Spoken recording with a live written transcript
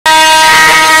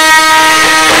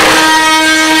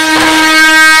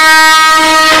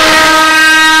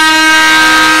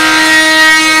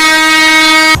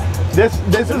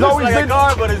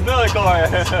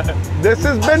This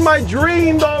has been my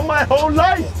dream though, my whole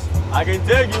life. I can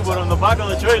take you, but on the back of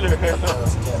the trailer.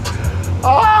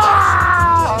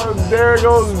 Ah, there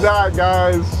goes that,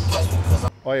 guys.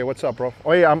 Oh yeah, what's up, bro?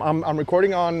 Oh yeah, I'm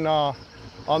recording on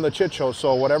the Chit Show,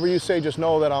 so whatever you say, just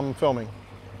know that I'm filming.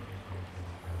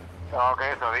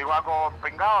 Okay, so digo algo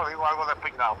pingado, digo algo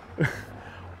despingado.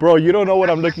 Bro, you don't know what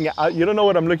I'm looking at. You don't know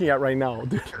what I'm looking at right now,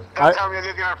 dude. Tell me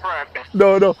you got a friend.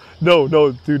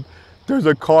 No, dude. There's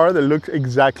a car that looks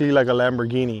exactly like a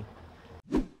Lamborghini.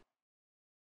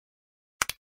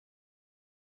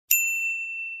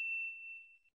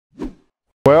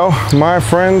 Well, my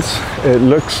friends, it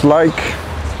looks like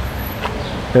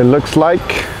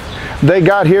they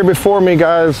got here before me,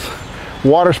 guys.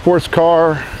 Watersports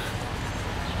Car,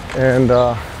 and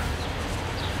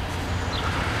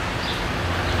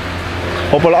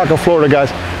Opelika, Florida,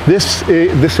 guys.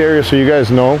 This area, so you guys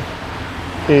know,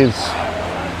 is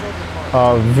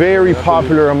very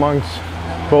popular amongst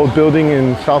boat building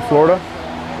in South Florida.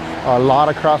 A lot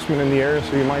of craftsmen in the area,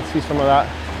 so you might see some of that.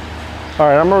 All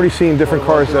right, I'm already seeing different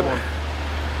cars that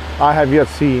I have yet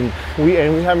seen. We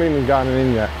haven't even gotten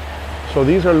in yet. So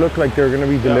these look like they're gonna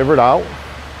be delivered out.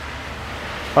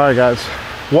 All right, guys,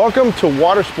 welcome to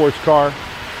Watersports Car.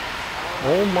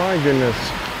 Oh my goodness.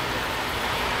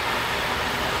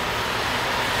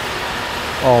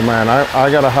 Oh man,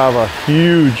 I gotta have a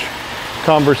huge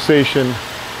conversation.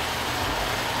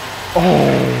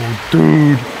 Oh,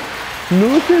 dude,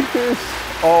 look at this.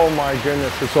 Oh my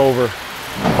goodness, it's over.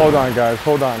 Hold on, guys,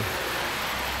 hold on.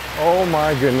 Oh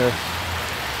my goodness.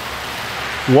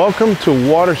 Welcome to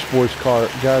Watersports Car.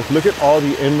 Guys, look at all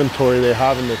the inventory they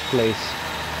have in this place.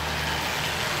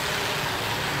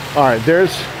 All right,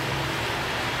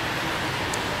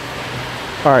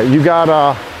 all right, you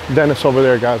got Dennis over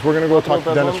there, guys. We're gonna go talk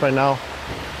to Dennis right now.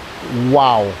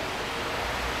 Wow.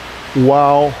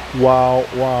 Wow, wow,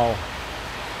 wow.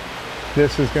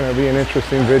 This is gonna be an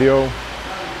interesting video.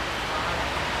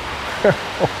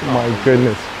 Oh my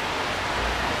goodness.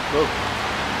 Look.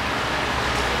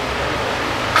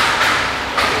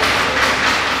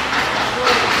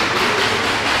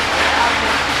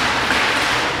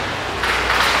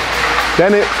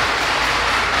 Dennis,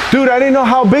 dude, I didn't know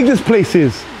how big this place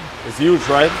is. It's huge,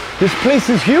 right? This place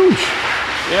is huge.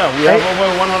 Yeah, we have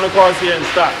over 100 cars here in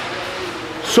stock.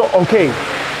 So, okay,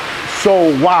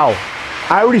 so wow.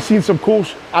 I already seen some cool,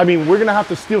 I mean, we're gonna have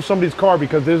to steal somebody's car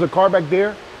because there's a car back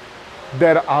there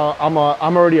that I'm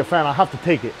already a fan. I have to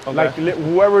take it. Okay. Like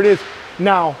whoever it is.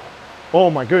 Now, oh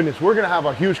my goodness, we're gonna have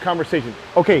a huge conversation.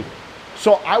 Okay,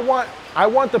 so I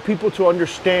want the people to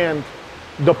understand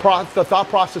the thought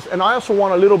process, and I also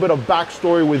want a little bit of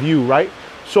backstory with you, right?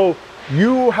 So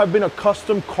you have been a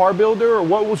custom car builder, or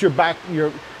what was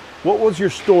your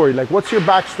story? Like, what's your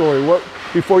backstory? What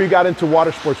before you got into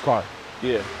Watersports Car?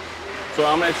 Yeah. So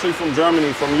I'm actually from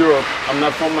Germany, from Europe. I'm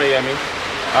not from Miami.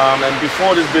 And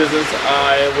before this business,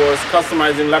 I was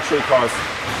customizing luxury cars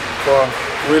for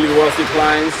really wealthy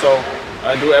clients. So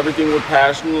I do everything with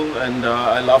passion, and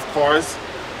I love cars.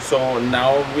 So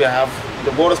now we have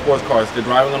the Watersports cars. They're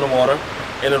driving on the water,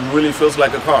 and it really feels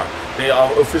like a car. They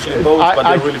are officially boats, but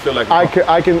they really feel like a car.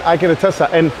 I can attest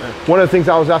that. And one of the things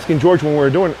I was asking George when we were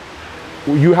doing,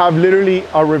 you have literally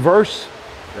a reverse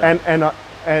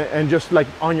and just like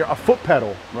on a foot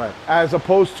pedal, right? As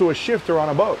opposed to a shifter on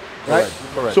a boat, right?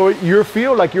 Correct. So you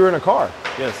feel like you're in a car.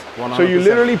 Yes, 100%. So you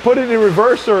literally put it in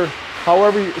reverse, or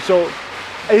however. So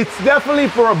it's definitely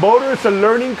for a boater, it's a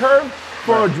learning curve.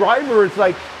 For a driver, it's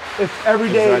like it's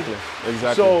every day.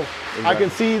 Exactly. So I can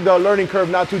see the learning curve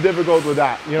not too difficult with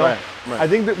that. You know, right. I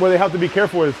think that where they have to be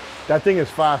careful is that thing is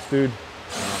fast, dude.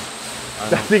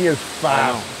 That thing is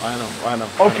fast. I know.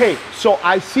 Okay, so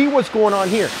I see what's going on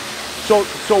here. So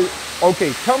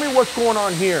okay, tell me what's going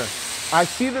on here. I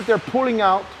see that they're pulling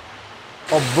out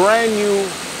a brand new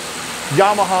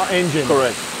Yamaha engine.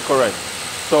 Correct.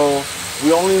 So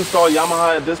we only install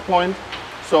Yamaha at this point.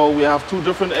 So we have two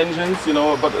different engines, you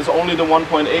know, but it's only the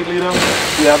 1.8 liter.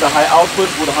 We have the high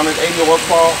output with 180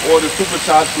 horsepower, or the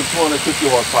supercharged with 250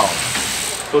 horsepower.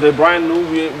 So they're brand new.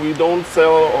 We don't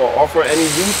sell or offer any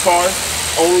used cars,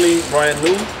 only brand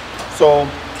new. So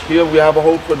here we have a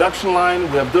whole production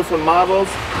line. We have different models.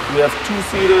 We have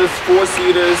 2-seaters,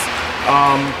 4-seaters.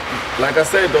 Like I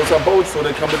said, those are boats, so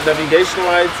they come with navigation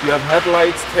lights. We have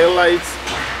headlights, tail lights,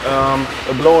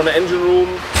 a blow in the engine room,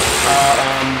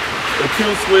 a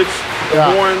kill switch, a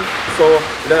horn. So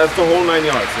it has the whole 9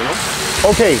 yards, you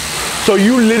know? Okay, so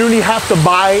you literally have to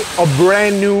buy a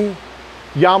brand new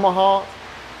Yamaha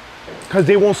because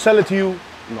they won't sell it to you.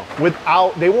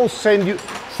 No. They won't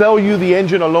sell you the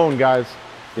engine alone, guys.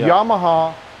 Yeah.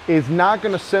 Yamaha is not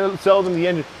gonna sell them the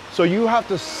engine. So you have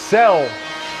to sell,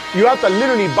 you have to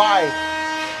literally buy,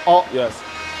 Yes.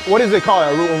 what is it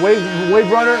called? A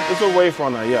wave runner? It's a wave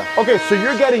runner, yeah. Okay, so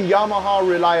you're getting Yamaha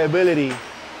reliability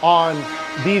on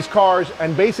these cars,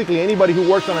 and basically anybody who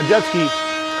works on a jet ski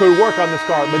could work on this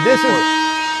car. But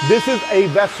this is a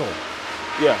vessel.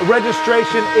 Yeah.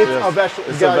 Registration, it's a vessel.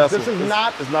 It's Guys, a vessel. this is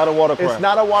not. It's not a watercraft. It's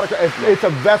not a watercraft. It's a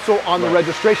vessel on the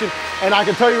registration. And I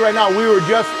can tell you right now, we were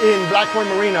just in Black Point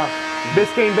Marina.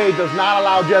 Biscayne Bay does not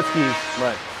allow jet skis.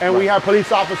 Right. And we have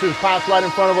police officers pass right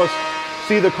in front of us,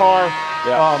 see the car.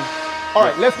 Yeah. All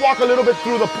right, let's walk a little bit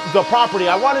through the property.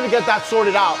 I wanted to get that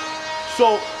sorted out.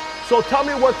 So tell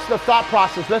me what's the thought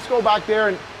process. Let's go back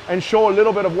there and show a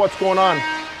little bit of what's going on.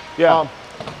 Yeah.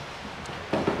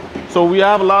 So we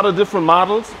have a lot of different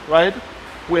models, right?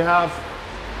 We have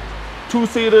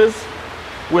 2-seaters,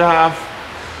 we have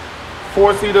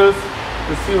 4-seaters,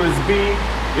 the Series B,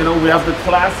 you know, we have the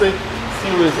classic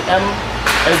Series M.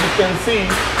 As you can see,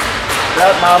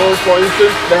 that model, for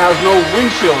instance, that has no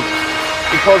windshield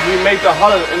because we make the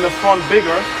hull in the front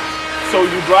bigger, so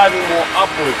you're driving more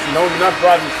upwards, you know, you're not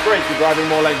driving straight, you're driving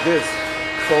more like this.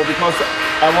 So because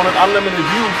I wanted unlimited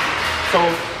view, so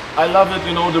I love it,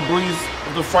 you know, the breeze,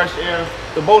 the fresh air,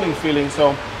 the boating feeling.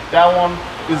 So that one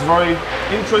is very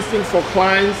interesting for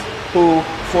clients who,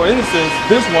 for instance,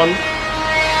 this one,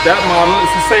 that model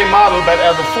is the same model but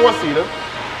as a 4-seater,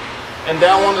 and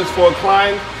that one is for a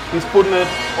client. He's putting it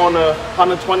on a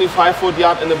 125-foot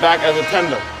yacht in the back as a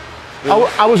tender.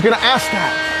 I was gonna ask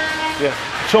that.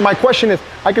 Yeah. So my question is,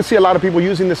 I can see a lot of people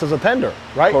using this as a tender,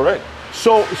 right? Correct.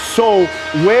 So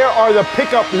where are the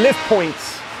pickup lift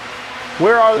points?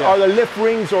 Where are the lift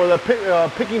rings or the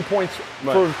picking points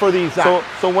for these?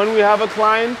 So when we have a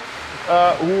client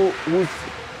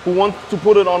who wants to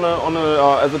put it on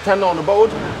as a tender on the boat,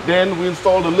 then we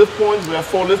install the lift points. We have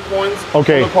 4 lift points on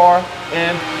the car,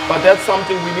 but that's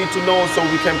something we need to know so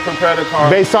we can prepare the car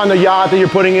based on the yacht that you're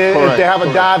putting in. Correct, if they have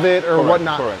a correct, davit or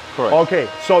whatnot. Correct. Okay,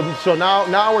 so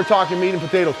now we're talking meat and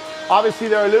potatoes. Obviously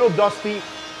they're a little dusty.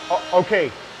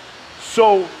 Okay,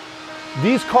 so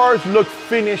these cars look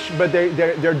finished, but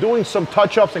they're doing some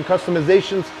touch-ups and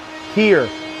customizations here.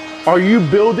 Are you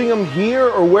building them here,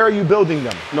 or where are you building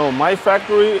them? No, my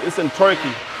factory is in Turkey.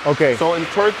 Okay. So in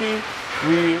Turkey,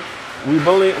 we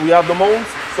have the molds,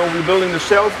 so we're building the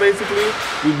shells basically.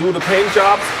 We do the paint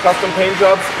jobs, custom paint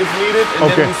jobs if needed,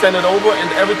 and then we send it over, and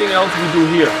everything else we do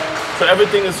here. So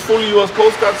everything is fully US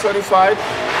Coast Guard certified.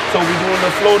 So we're doing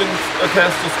the floating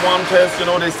test, the swan test, you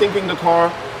know, they're sinking the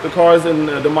car. The car is in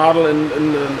the model in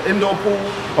an indoor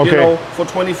pool, you know, for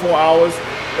 24 hours.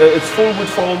 It's full with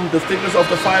foam. The thickness of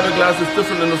the fiberglass is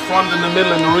different in the front, in the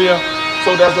middle, and the rear.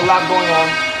 So there's a lot going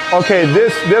on. Okay,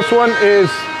 this one is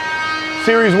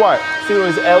Series what?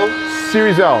 Series L.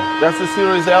 Series L. That's the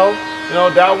Series L. You know,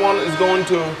 that one is going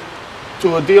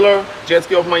to a dealer, Jet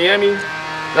Ski of Miami.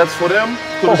 That's for them,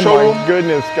 to the showroom. Oh my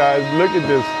goodness, guys, look at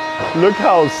this. Look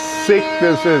how sick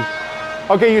this is.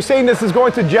 Okay, you're saying this is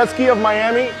going to Jet Ski of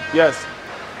Miami? Yes.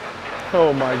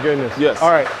 Oh my goodness. Yes.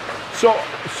 All right.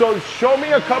 So show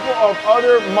me a couple of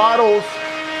other models,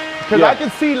 because I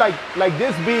can see like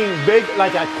this being big,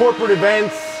 like at corporate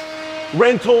events,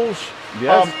 rentals.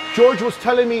 Yes. George was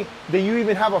telling me that you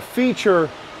even have a feature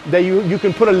that you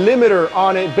can put a limiter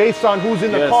on it based on who's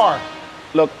in the car.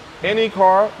 Look, any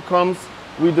car comes,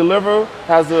 we deliver,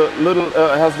 has a little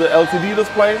has the LCD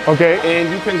display. Okay.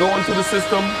 And you can go into the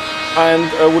system, and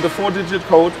with a 4-digit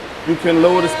code, you can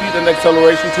lower the speed and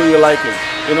acceleration to your liking.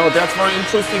 You know, that's very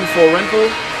interesting for rental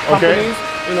companies.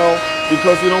 You know,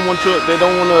 because you don't want they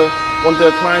don't want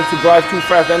their clients to drive too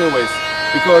fast anyways.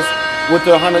 Because with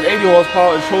the 180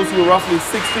 horsepower, it shows you roughly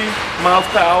 60 miles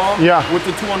per hour. Yeah. With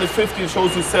the 250, it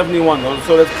shows you 71.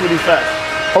 So that's pretty fast.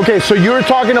 Okay, so you're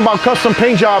talking about custom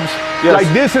paint jobs. Yes. Like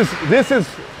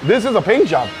this is a paint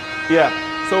job. Yeah.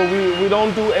 So we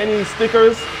don't do any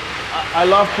stickers. I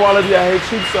love quality. I hate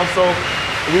cheap stuff. So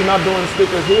we're not doing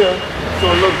stickers here.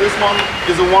 So look, this one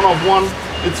is a one-of-one.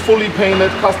 It's fully painted,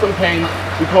 custom paint.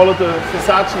 We call it the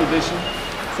Versace edition.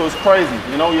 So it's crazy.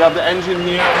 You know, you have the engine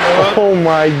here. Oh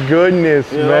my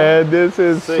goodness, man. This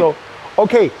is sick. So,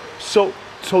 okay, so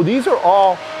these are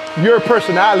all your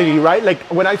personality, right? Like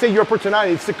when I say your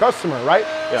personality, it's the customer, right?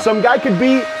 Yeah. Some guy could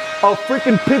be a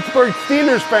freaking Pittsburgh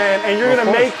Steelers fan, and you're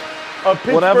gonna make a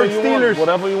Pittsburgh Steelers.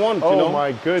 Whatever you want, you know? Oh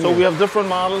my goodness. So we have different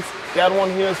models. That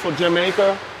one here is for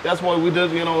Jamaica. That's why we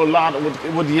did, you know, a lot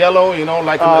with yellow, you know,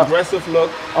 like an aggressive look.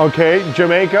 Okay,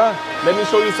 Jamaica. Let me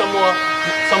show you some more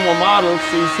models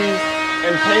so you see,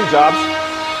 and paint jobs.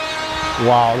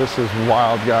 Wow, this is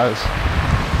wild, guys.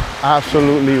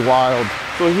 Absolutely wild.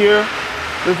 So here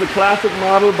This is a classic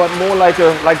model, but more like the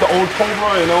old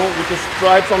Cobra, you know, with the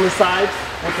stripes on the sides,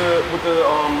 with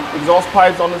the exhaust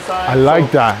pipes on the side. I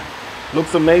like that.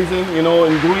 Looks amazing, you know,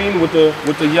 in green with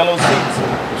the yellow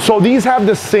seats. So these have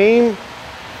the same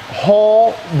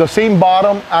hull, the same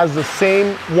bottom as the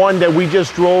same one that we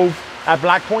just drove at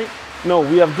Black Point? No,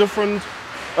 we have different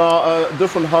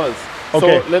hulls.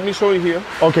 Okay. So let me show you here.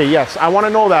 Okay, yes, I want to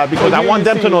know that because So I here want you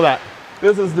them to see- know that.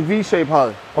 This is the V-shape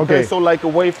hull. Okay. So like a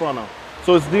wave runner.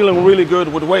 So it's dealing really good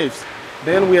with waves.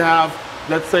 Then we have,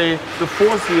 let's say, the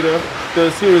 4-seater,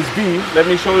 the Series B. Let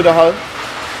me show you the hull.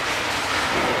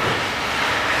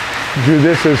 Dude,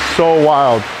 this is so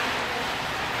wild.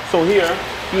 So here,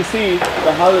 you see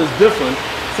the hull is different.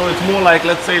 So it's more like,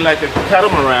 let's say, like a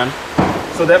catamaran.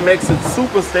 So that makes it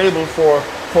super stable for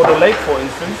the lake, for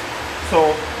instance.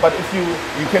 So, but if you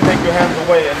can take your hands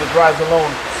away and it drives alone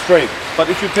straight. But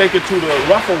if you take it to the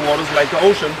rougher waters, like the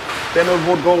ocean, then it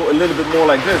would go a little bit more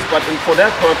like this. But for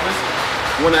that purpose,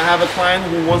 when I have a client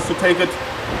who wants to take it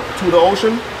to the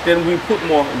ocean, then we put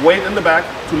more weight in the back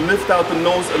to lift out the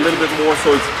nose a little bit more,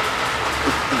 so it's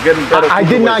getting better. I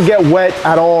did not get wet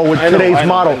at all with today's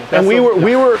model. And we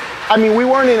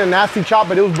weren't in a nasty chop,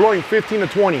 but it was blowing 15 to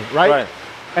 20, right? Right.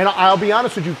 And I'll be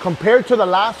honest with you, compared to the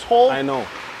last hole, I know.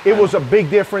 it was a big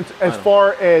difference as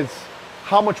far as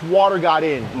how much water got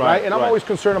in, right? And I'm always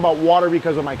concerned about water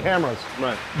because of my cameras.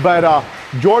 Right. But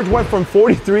George went from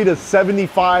 43 to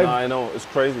 75. I know, it's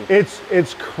crazy. It's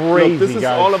crazy, Look, this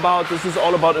is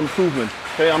all about improvement.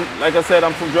 Okay, like I said,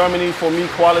 I'm from Germany. For me,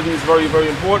 quality is very, very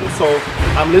important. So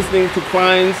I'm listening to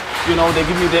clients. You know, they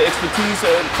give me their expertise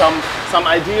and some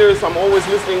ideas. I'm always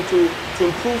listening to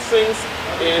improve things.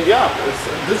 And yeah,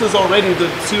 this is already the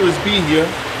Series B here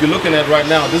you're looking at right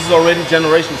now. This is already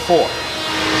generation 4.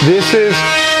 This is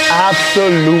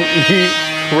absolutely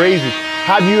crazy.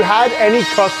 Have you had any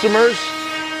customers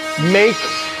make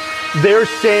their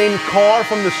same car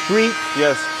from the street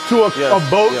Yes. to a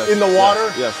boat in the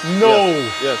water? Yes. No.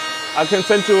 Yes. I can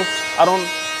send you.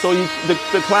 So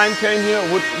the client came here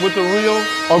with the real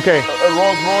Okay.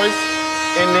 Rolls Royce,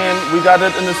 and then we got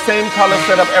it in the same color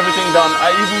setup, everything done.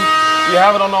 We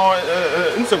have it on our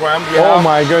Instagram. We have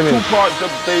my goodness. 2 cars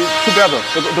they together,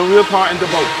 the real car and the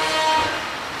boat.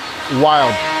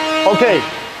 Wild. Okay,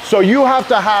 so you have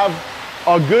to have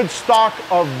a good stock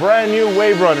of brand new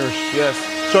wave runners. Yes.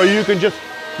 So you can just,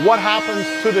 what happens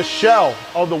to the shell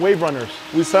of the wave runners?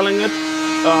 We're selling it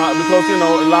because, you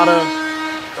know, a lot of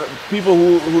people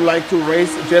who like to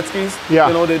race jet skis, Yeah.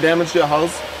 you know, they damage their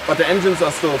hulls, but the engines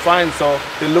are still fine, so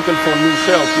they're looking for new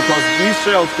shells because these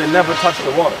shells, they never touch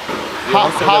the water. You know,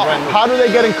 so they're brand new. How do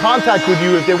they get in contact with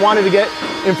you if they wanted to get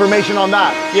information on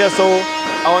that? Yeah, so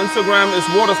our Instagram is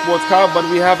Watersports Car, but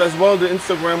we have as well the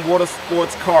Instagram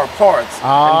Watersports Car Parts.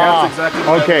 And that's exactly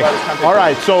what okay.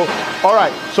 everybody's contacting. All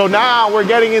right. So now we're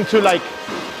getting into like,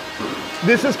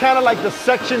 this is kind of like the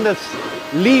section that's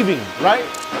leaving, right?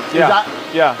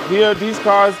 Yeah. Here, these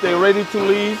cars, they're ready to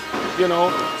leave, you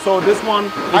know. So this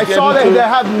one, I saw that they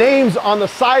have names on the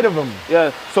side of them.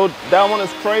 Yeah, so that one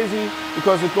is crazy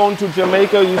because it's going to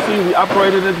Jamaica. You see, we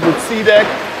upgraded it with C-Deck.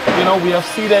 You know, we have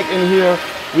C-Deck in here.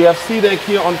 We have C-Deck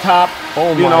here on top.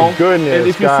 Oh you my know? goodness, And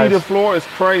if you guys. see the floor, it's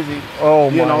crazy. Oh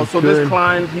you my know, so goodness. this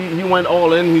client, he went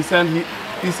all in. He said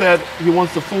he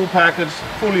wants the full package,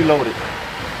 fully loaded.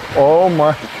 Oh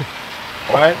my.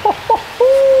 Right?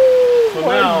 Oh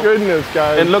my now, goodness,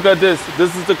 guys. And look at this.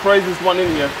 This is the craziest one in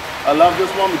here. I love this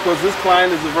one because this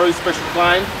client is a very special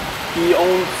client. He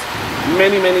owns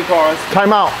many, many cars.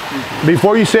 Time out.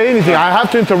 Before you say anything, I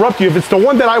have to interrupt you. If it's the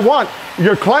one that I want,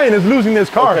 your client is losing this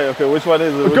car. Okay, which one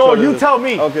is it? Which Go, one is you it? tell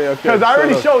me. Okay. Because I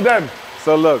already showed them.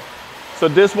 So look, so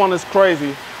this one is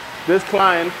crazy. This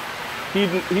client,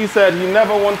 he said he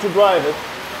never wants to drive it.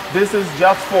 This is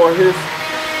just for his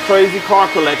crazy car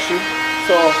collection.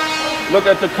 So look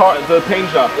at the paint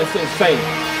job. It's insane.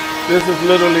 This is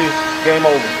literally game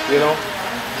over, you know?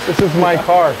 This is my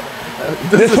car.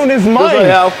 This one is mine.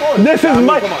 Yeah, of course. This is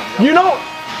mine. Come on. You know,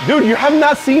 dude, you have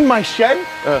not seen my shed?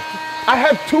 I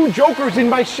have 2 Jokers in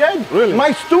my shed. Really?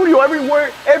 My studio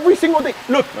everywhere, every single day.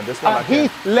 Look, But this one I can't.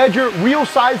 Heath Ledger real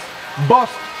size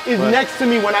bust is next to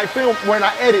me when I film, when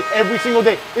I edit every single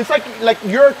day. It's like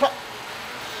your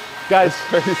guys,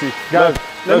 Crazy. guys,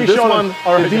 let me this show one, them.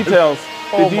 All right. the details.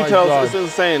 Oh The my details God. is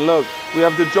insane. Look, we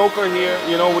have the Joker here,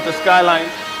 you know, with the skyline.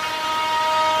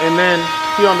 And then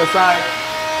here on the side,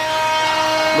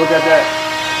 look at that.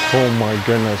 Oh my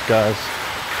goodness, guys.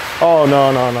 Oh,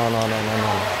 no. No.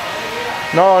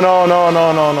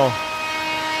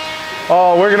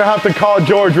 Oh, we're gonna have to call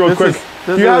George real quick.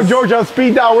 You have George on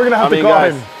speed dial, we're gonna have to call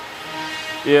guys, him.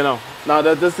 You know, now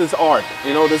that this is art,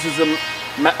 you know, this is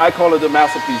I call it a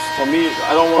masterpiece. For me,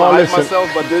 I don't want to hype myself,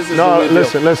 but this is no. the real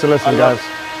Listen, deal. listen, guys.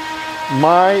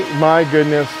 My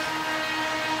goodness.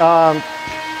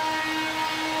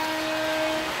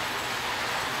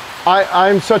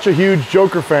 I'm such a huge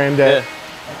Joker fan that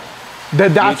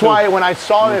that's why when I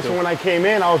saw this and when I came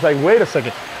in, I was like, wait a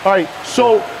second. All right,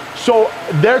 so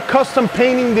they're custom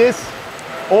painting this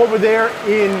over there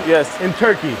in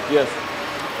Turkey. Yes.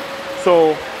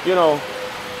 So, you know,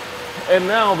 and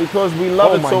now because we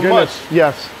love it so much,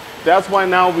 that's why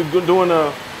now we're doing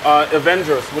a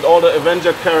Avengers with all the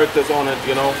Avenger characters on it,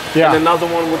 you know, and another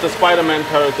one with the Spider-Man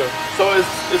character. So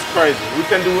it's crazy. We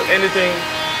can do anything.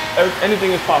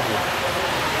 Anything is possible.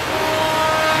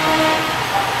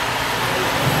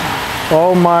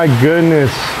 Oh my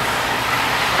goodness.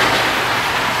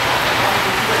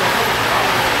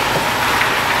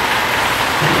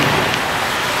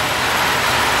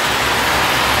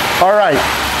 All right,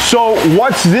 so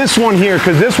what's this one here?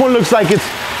 Because this one looks like it's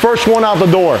first one out the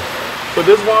door. So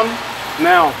this one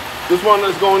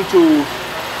is going to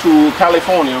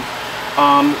California.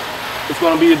 It's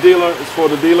going to be a dealer. It's for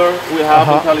the dealer we have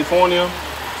in California.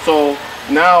 So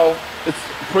now it's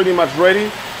pretty much ready.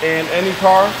 And any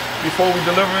car, before we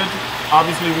deliver it,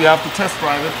 obviously we have to test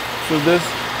drive it. So this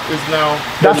is now.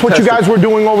 That's what you guys were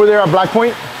doing over there at Black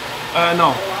Point?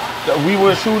 No, we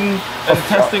were shooting and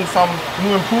testing some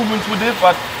new improvements we did,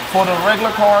 but for the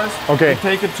regular cars, we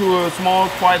take it to a small,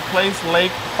 quiet place,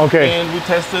 lake, and we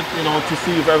test it, you know, to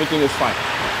see if everything is fine.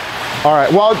 All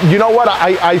right. Well, you know what?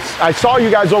 I saw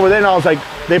you guys over there, and I was like,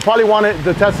 they probably wanted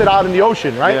to test it out in the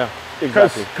ocean, right? Yeah,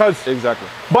 exactly. Exactly.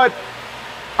 But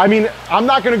I mean, I'm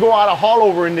not going to go out a haul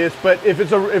over in this, but if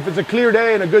it's a clear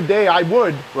day and a good day, I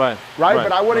would. Right.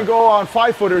 But I wouldn't go on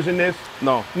 5-footers in this.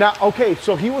 No. Now, okay.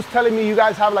 So he was telling me you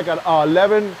guys have like an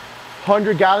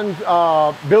 1,100-gallon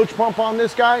bilge pump on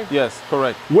this guy. Yes,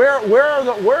 correct.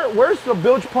 Where's the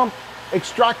bilge pump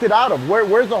extracted out of?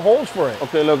 Where's the holes for it?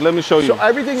 Okay, look, let me show you. So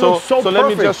everything looks so perfect. So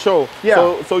let me just show.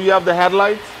 Yeah. So you have the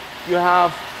headlights, you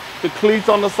have the cleats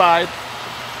on the side,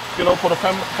 you know, for the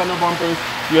fender bumpers.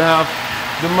 You have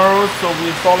the mirrors, so we're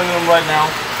installing them right now.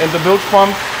 And the bilge pump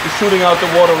is shooting out the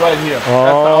water right here.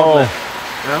 That's the outlet.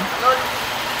 Yeah.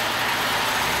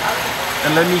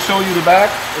 And let me show you the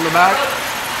back. In the back,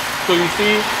 so you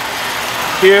see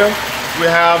here we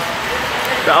have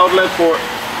the outlet for,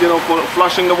 you know, for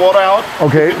flushing the water out.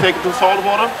 Okay. You take it to salt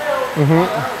water.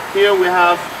 Here we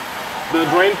have the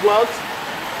drain plugs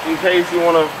in case you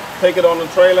want to take it on the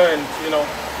trailer and, you know,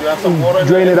 you have some water in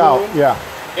drain it out. room. Yeah.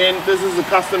 And this is a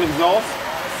custom exhaust,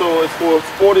 so it's for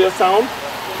sportier sound.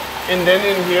 And then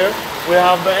in here we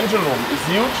have the engine room. It's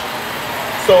huge.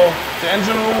 So the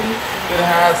engine room, it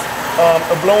has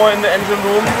a blower in the engine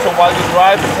room. So while you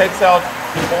drive, it takes out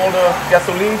all the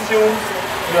gasoline fumes.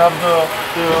 You have the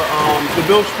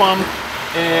bilge pump,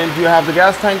 and you have the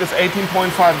gas tank that's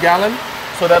 18.5 gallon.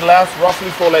 So that lasts roughly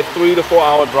for like 3 to 4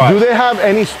 hour drive. Do they have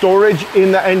any storage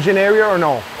in the engine area or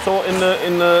no? So in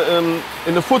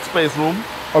the foot space room,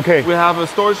 we have a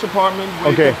storage department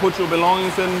where you can put your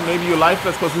belongings in, maybe your life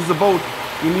vest, because it's a boat.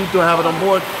 You need to have it on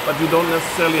board, but you don't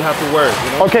necessarily have to wear it.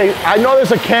 You know? Okay, I know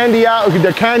there's a candy out,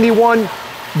 the candy one.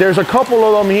 There's a couple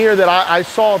of them here that I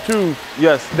saw too.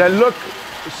 Yes. That look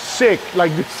sick.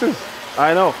 Like this is.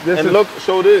 I know. And look,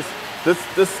 show this.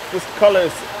 This color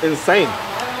is insane.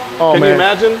 Oh, Can you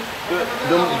imagine?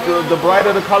 The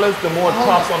brighter the colors, the more it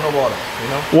pops on the water. You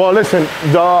know. Well, listen,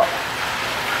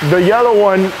 the yellow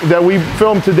one that we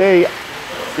filmed today.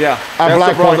 Yeah. At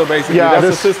Black the brother, Point, basically. yeah,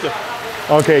 That's the sister.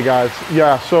 Okay, guys.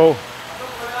 Yeah. So.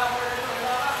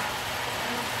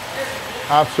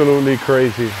 Absolutely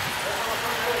crazy.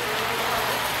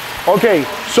 Okay,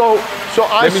 so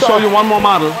let me show you one more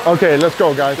model. Okay, let's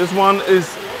go, guys. This one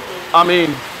is, I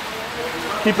mean,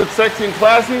 keep it sexy and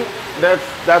classy.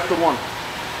 That's the one.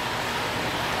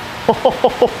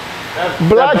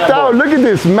 Blacked out. Look at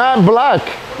this, matte black.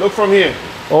 Look from here.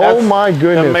 Oh my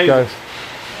goodness, amazing. guys.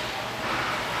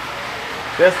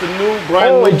 That's the new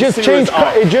brand new it just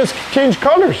changed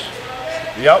colors.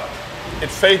 Yep. It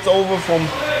fades over from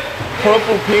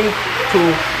purple pink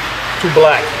to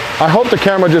black. I hope the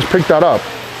camera just picked that up.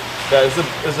 That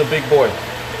is a big boy.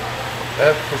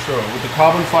 That's for sure. With the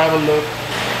carbon fiber look,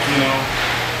 you know.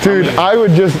 Dude, I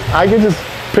could just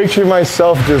picture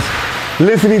myself just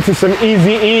listening to some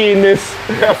Eazy-E in this.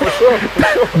 Yeah, for sure.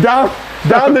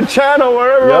 down the channel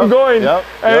wherever I'm going. Yep.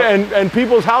 And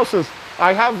people's houses.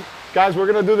 Guys, we're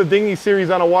gonna do the dinghy series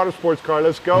on a water sports car.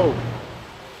 Let's go.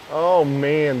 Oh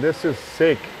man, this is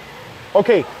sick.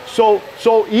 Okay, so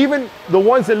even the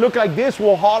ones that look like this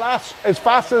will haul ass as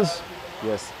fast as.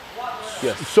 Yes.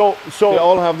 Yes. So They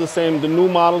all have the same, the new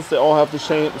models, they all have the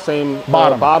same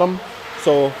Bottom.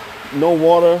 So no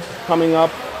water coming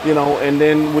up, you know, and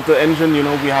then with the engine, you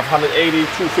know, we have 180,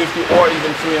 250, or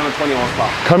even 320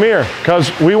 horsepower. come here,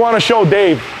 because we want to show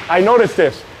Dave. I noticed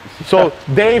this. So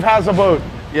Dave has a boat.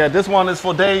 Yeah, this one is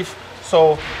for Dave.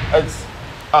 So it's,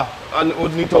 I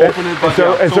would need to open it, but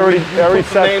it's so already we put the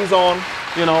set. names on,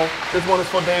 you know. This one is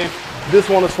for Dave. This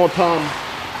one is for Tom.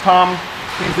 Tom,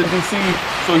 he's in DC,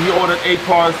 so he ordered 8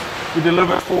 cars. We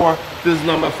delivered 4. This is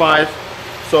number 5.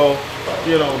 So,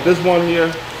 you know, this one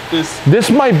here, This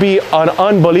might be an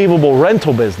unbelievable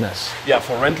rental business. yeah,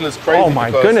 for rental is crazy. Oh my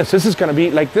goodness, this is going to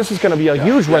be like, this is going to be a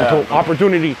huge rental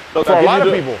opportunity Look, for a lot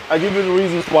of people. I give you the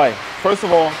reasons why. First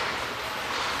of all,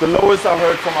 the lowest I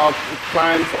heard from our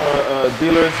clients or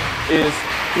dealers is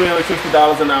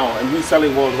 $350 an hour, and we're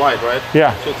selling worldwide, right?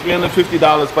 Yeah. So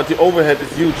 $350, but the overhead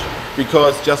is huge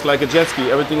because just like a jet ski,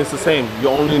 everything is the same. You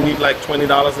only need like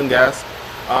 $20 in gas,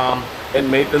 and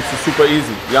maintenance is super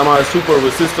easy. Yamaha is super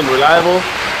resistant, reliable,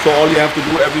 so all you have to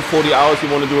do every 40 hours, you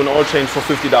want to do an oil change for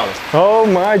 $50. Oh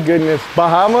my goodness,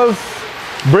 Bahamas,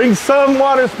 bring some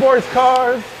water sports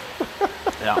cars.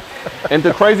 Yeah. And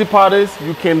the crazy part is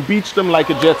you can beach them like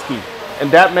a jet ski,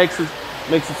 and that makes it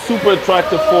super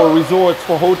attractive for resorts,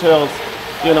 for hotels.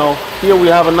 You know, here we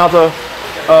have another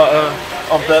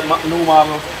of that new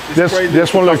model. It's crazy.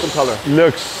 This one Custom color.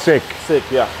 looks sick. Sick,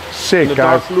 yeah. Sick, the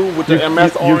guys. dark blue with the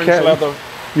MS orange leather.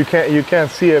 You can't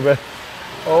see it, but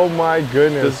oh my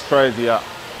goodness. This is crazy, yeah.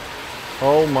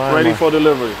 Oh my. Ready for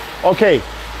delivery. Okay.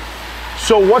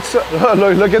 So what's the,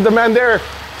 look at the man there.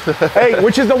 Hey,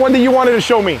 which is the one that you wanted to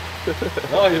show me?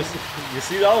 No, you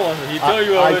see that one? He told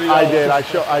you already. I did.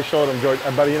 I showed him, George.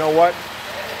 But you know what?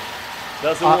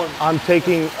 That's the one.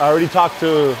 I already talked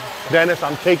to Dennis.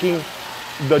 I'm taking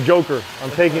the Joker. I'm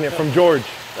taking it from George.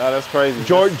 Yeah, that's crazy.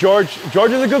 George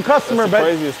is a good customer, That's the but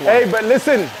craziest one. hey, but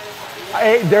listen,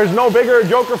 there's no bigger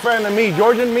Joker fan than me.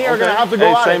 George and me are gonna have to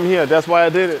go out. Same here. That's why I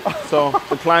did it. So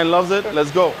the client loves it. Let's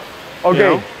go.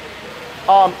 Okay. You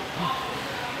know?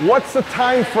 What's the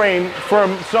time frame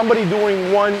from somebody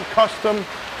doing one custom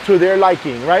to their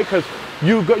liking, right? Because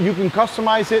you can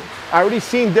customize it. I already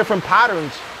seen different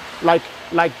patterns, like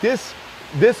this.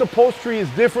 This upholstery is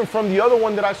different from the other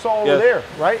one that I saw over there,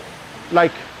 right?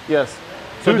 Like, yes.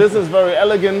 So this is very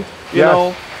elegant, you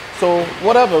know. So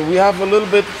whatever, we have a little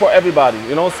bit for everybody.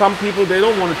 You know, some people, they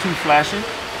don't want it too flashy.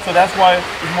 So that's why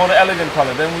it's more the elegant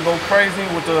color. Then we go crazy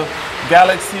with the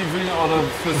Galaxy V or the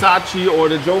Versace or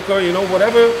the Joker, you know,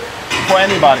 whatever, for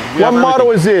anybody. what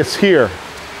model is this here?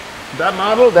 That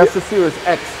model, that's the Series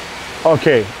X.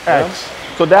 Okay, X.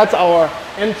 Yeah? So that's our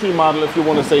entry model, if you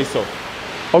want to say so.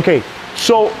 Okay,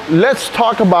 so let's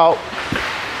talk about,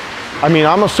 I mean,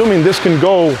 I'm assuming this can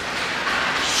go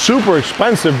super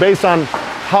expensive based on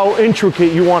how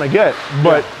intricate you want to get,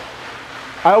 but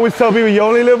I always tell people you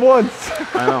only live once.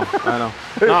 I know.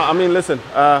 No, I mean, listen,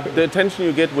 the attention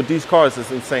you get with these cars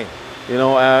is insane. You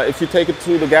know, if you take it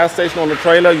to the gas station on the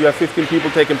trailer, you have 15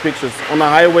 people taking pictures. On the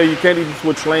highway, you can't even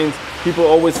switch lanes. People are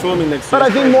always filming next to you.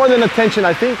 But I think more than attention,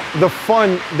 I think the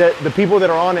fun that the people that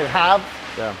are on it have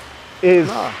is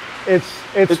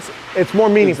it's more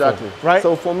meaningful, exactly. right?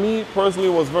 So for me personally,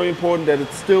 it was very important that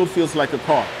it still feels like a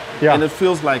car. Yeah. And it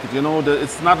feels like it, you know,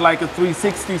 it's not like a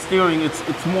 360 steering,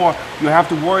 it's more, you have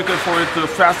to work it for it the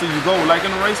faster you go, like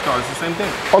in a race car, it's the same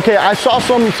thing. Okay, I saw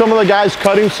some of the guys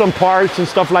cutting some parts and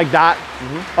stuff like that.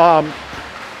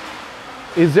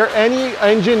 Is there any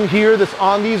engine here that's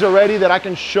on these already that I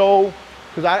can show?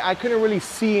 Because I couldn't really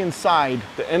see inside.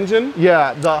 The engine?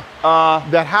 Yeah,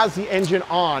 that has the engine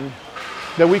on,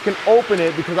 that we can open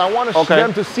it, because I want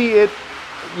them to see it,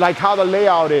 like how the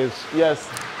layout is. Yes.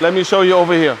 Let me show you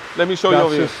over here. Let me show you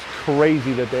over here. That's just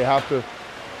crazy that they have to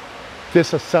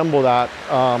disassemble that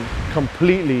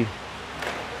completely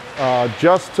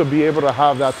just to be able to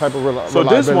have that type of reliability. So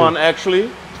this one actually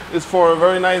is for a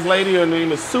very nice lady. Her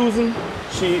name is Susan.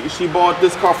 She bought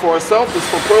this car for herself. This is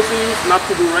for personal use, not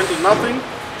to do renting, nothing.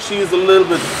 She is a little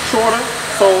bit shorter.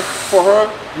 So for her,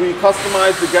 we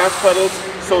customized the gas pedals.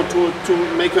 So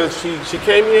to make her, she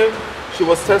came here, she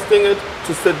was testing it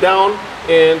to sit down,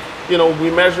 and you know,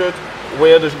 we measured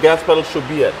where the gas pedal should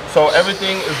be at. So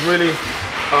everything is really,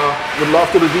 with love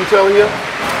to the detail here.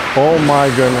 Oh my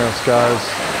goodness, guys.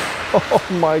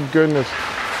 Oh my goodness.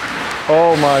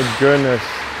 Oh my goodness.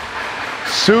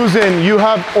 Susan, you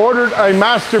have ordered a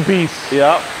masterpiece.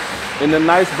 Yeah, in a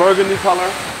nice burgundy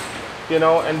color, you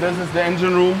know, and this is the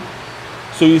engine room.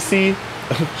 So you see,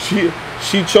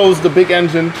 she chose the big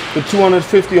engine, the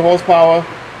 250 horsepower,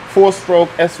 4-stroke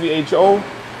SVHO.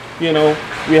 You know,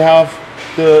 we have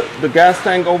the gas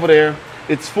tank over there.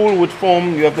 It's full with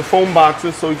foam. You have the foam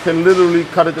boxes, so you can literally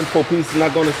cut it in 4 pieces. It's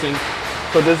not gonna sink.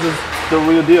 So this is the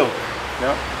real deal.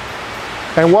 Yeah.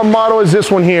 And what model is this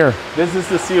one here? This is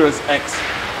the Series X.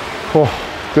 Oh,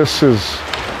 this is,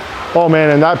 oh man,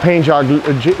 and that paint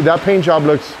job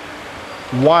looks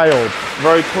wild.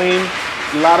 Very clean,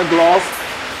 a lot of gloss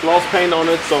paint on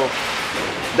it. So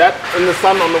that in the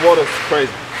sun on the water is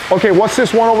crazy. Okay, what's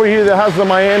this one over here that has the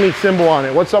Miami symbol on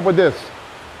it? What's up with this?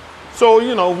 So,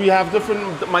 you know, we have different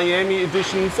Miami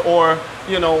editions, or,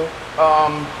 you know,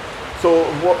 so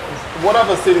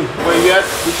whatever city where you're at,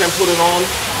 we can put it on.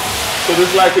 So this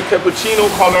is like a cappuccino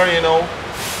color, you know.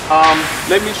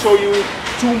 Let me show you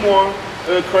 2 more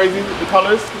crazy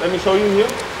colors. Let me show you here.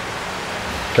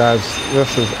 Guys,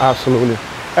 this is absolutely,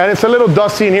 and it's a little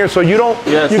dusty in here, so you don't,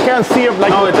 you can't see it.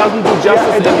 Like, no, it doesn't do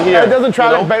justice in here. It doesn't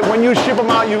try, you know? but when you ship them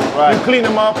out, you clean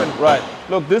them up. And right.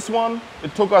 Look, this one,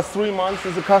 it took us 3 months.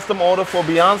 It's a custom order for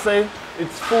Beyonce.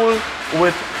 It's full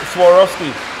with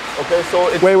Swarovski. Okay, so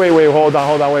it's... Wait, hold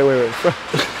on, wait.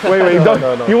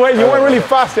 No. You went really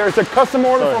fast there. It's a custom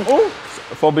order from who?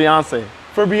 For Beyonce.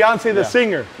 For Beyonce, the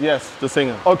singer? Yes, the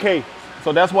singer. Okay.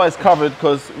 So that's why it's covered,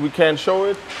 because we can't show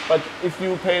it. But if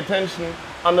you pay attention,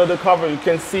 under the cover, you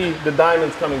can see the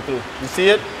diamonds coming through. You see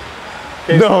it?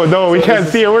 Okay, no, we can't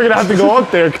see it. We're going to have to go up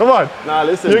there. Come on. Nah,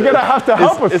 listen. You're going to have to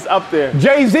help us. It's up there.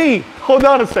 Jay-Z. Hold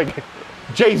on a second.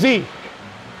 Jay-Z.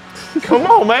 Come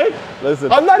on, man.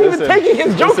 Listen. I'm not even taking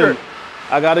his Joker. Listen,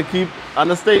 I got to keep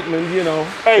understatement, you know.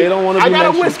 Hey, they don't want to be I got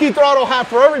mentioned. a whiskey throttle hat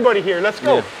for everybody here. Let's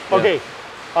go. Yeah. Okay.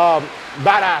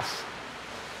 Badass.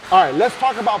 All right, let's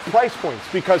talk about price points,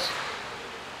 because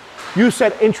you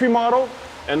said entry model.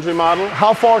 Entry model.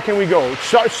 How far can we go?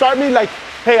 Start me like,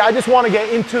 hey, I just want to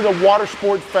get into the water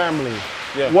sports family.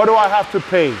 Yeah. What do I have to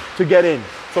pay to get in?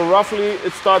 So roughly,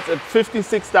 it starts at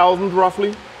 56,000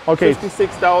 roughly. Okay.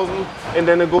 56,000, and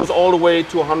then it goes all the way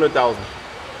to 100,000.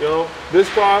 You know, this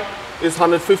car is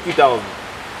 150,000.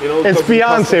 You know, it's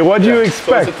Beyonce. What do you expect?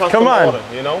 So it's a custom Come on. order,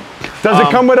 you know. Does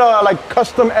it come with a like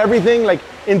custom everything, like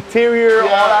interior, all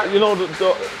that? You know,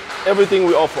 everything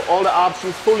we offer, all the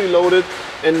options, fully loaded.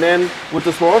 And then with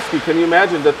the Swarovski, can you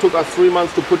imagine? That took us 3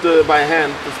 months to put by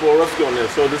hand the Swarovski on there.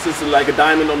 So this is like a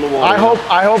diamond on the wall.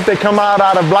 I hope they come out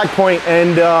of Black Point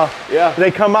and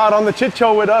they come out on the Chit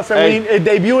Show with us and we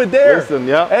debut it there. Listen,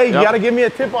 yeah. Hey, you got to give me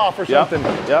a tip off or something.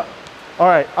 Yeah. All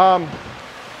right.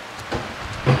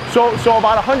 So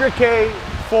about 100K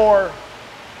for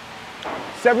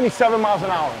 77 miles an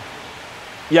hour.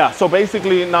 Yeah. So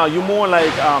basically now you're more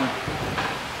like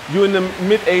you're in the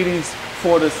mid 80s.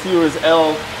 For the Series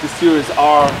L, the Series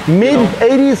R.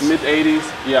 Mid-80s?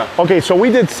 Mid-80s, yeah. Okay, so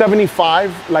we did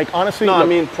 75, like honestly. No, I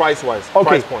mean price-wise, okay,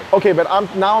 price point. Okay, but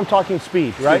now I'm talking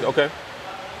speed, right? Okay.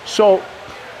 So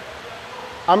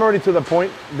I'm already to the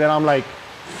point that I'm like,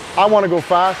 I want to go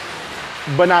fast,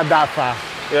 but not that fast.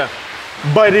 Yeah.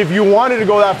 But if you wanted to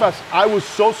go that fast, I was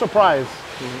so surprised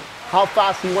how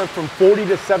fast he went from 40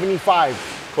 to 75.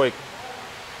 Quick.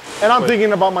 And I'm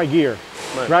thinking about my gear,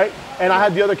 right? And I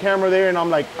had the other camera there, and I'm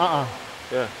like,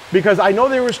 Yeah. Because I know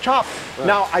there was chop. Right.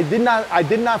 Now I did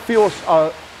not feel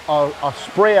a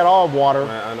spray at all of water.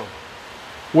 Right, I know.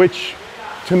 Which,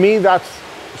 to me, that's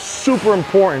super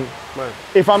important. Right.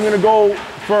 If I'm gonna go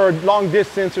for a long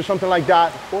distance or something like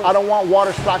that, I don't want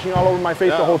water splashing all over my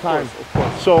face the whole time. Of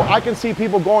course. So I can see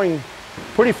people going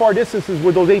pretty far distances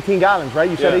with those 18 gallons, right?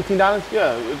 You said 18 gallons?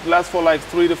 Yeah, it lasts for like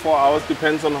 3 to 4 hours,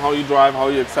 depends on how you drive, how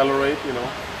you accelerate, you know.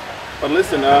 But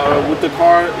listen, with the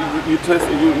car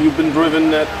you've been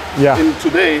driven at, in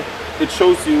today, it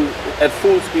shows you at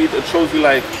full speed, it shows you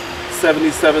like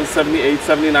 77, 78,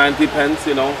 79, depends,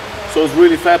 you know. So it's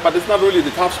really fast, but it's not really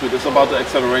the top speed, it's about the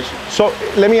acceleration. So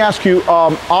let me ask you,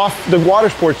 off the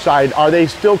Watersports side, are they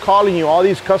still calling you, all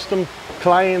these custom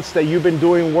clients that you've been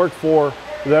doing work for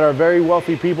that are very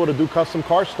wealthy people to do custom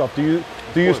car stuff? Do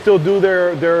you still do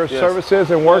their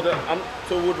services and work?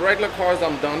 So with regular cars,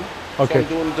 I'm done. Okay.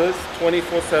 So I'm doing this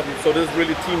 24/7. So this is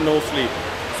really team no sleep.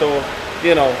 So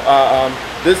you know,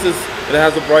 it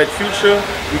has a bright future.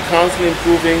 We're constantly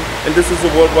improving, and this is a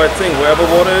worldwide thing. Wherever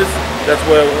water is, that's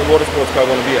where Watersports Car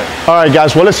going to be at. All right,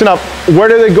 guys. Well, listen up. Where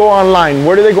do they go online?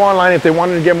 Where do they go online if they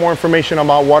wanted to get more information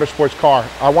about Watersports Car?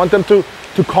 I want them to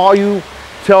call you.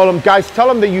 Tell them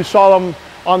that you saw them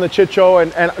on the Chit Show,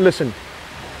 and listen.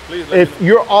 If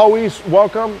you're always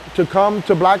welcome to come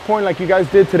to Black Point like you guys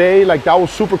did today, like that was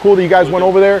super cool that you guys went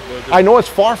over there. I know it's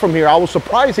far from here. I was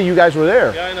surprised that you guys were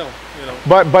there. Yeah, I know. You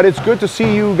know. But it's good to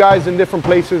see you guys in different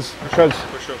places because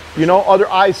you know other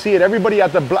eyes see it. Everybody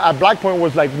at Black Point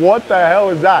was like, "What the hell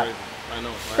is that?" I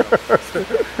know.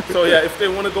 So yeah, if they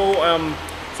want to go,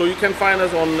 so you can find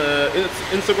us on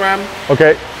Instagram.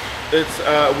 Okay. It's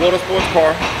Watersports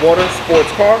Car,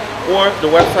 Watersports Car, or the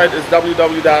website is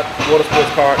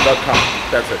www.watersportscar.com.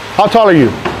 That's it. How tall are you?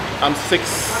 I'm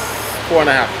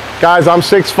 6'4.5". Guys, I'm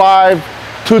 6'5",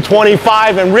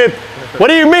 225 and ripped. What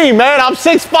do you mean, man? I'm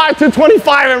 6'5",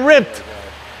 225 and ripped.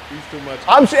 He's too much.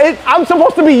 I'm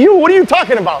supposed to be you. What are you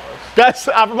talking about? Guys,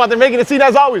 I'm about to make it a scene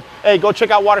as always. Hey, go check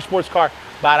out Watersports Car.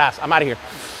 Badass. I'm out of here.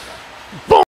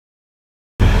 Boom.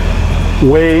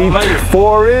 Wait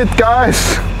for it,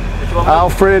 guys.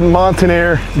 Alfred,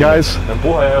 Montaner, guys.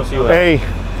 Hey,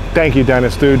 thank you,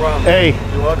 Dennis, dude. Hey,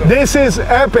 this is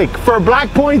epic for Black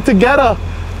Point to get a.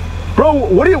 Bro,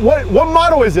 what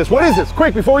model is this? What is this?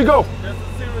 Quick, before we go. That's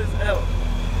the Series L.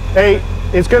 Hey,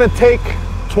 it's gonna take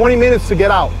 20 minutes to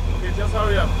get out. Okay, just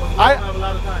hurry up. We don't have a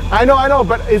lot of time. I know,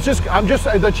 but it's just,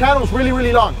 the channel's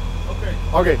really long. Okay.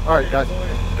 Okay, all right, guys.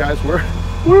 Guys, we're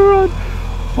on.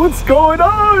 What's going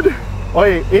on? Oh,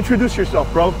 hey, introduce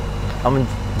yourself, bro. I'm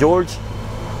George.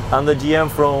 I'm the GM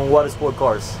from Watersports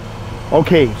Cars.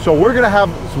 Okay, so we're gonna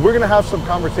have some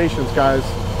conversations, guys.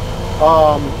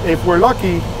 If we're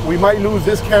lucky, we might lose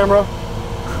this camera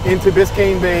into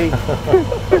Biscayne Bay.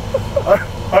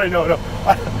 All right, no.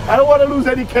 I don't want to lose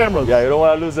any cameras. Yeah, you don't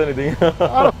want to lose anything.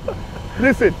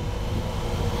 Listen,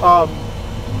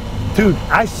 dude,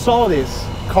 I saw this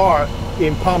car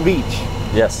in Palm Beach.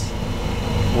 Yes.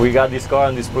 We got this car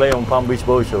on display on Palm Beach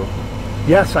Boat Show.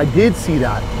 Yes, I did see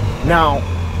that. Now,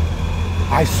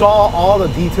 I saw all the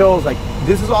details, like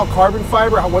this is all carbon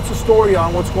fiber. What's the story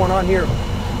on what's going on here?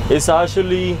 It's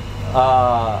actually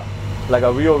like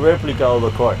a real replica of the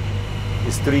car.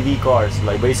 It's 3D cars,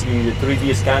 like basically the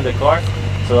 3D scan the car.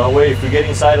 So that way, if you get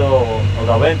inside of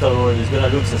the Aventador, it's gonna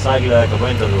look exactly like a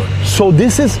Aventador. So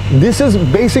this is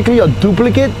basically a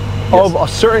duplicate of a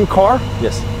certain car?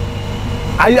 Yes.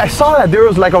 I saw that there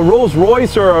was like a Rolls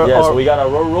Royce or Yes, we got a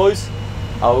Rolls Royce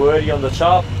already on the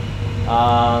shop,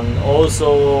 and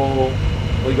also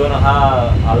we're gonna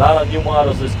have a lot of new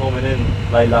models that's coming in,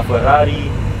 like La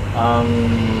Ferrari,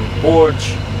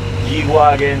 Porsche,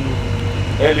 G-Wagon,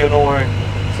 Eleanor.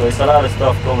 So it's a lot of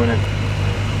stuff coming in.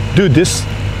 Dude,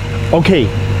 okay.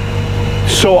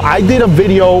 So I did a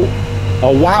video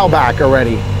a while back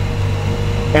already,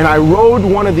 and I rode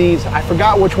one of these. I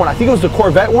forgot which one. I think it was the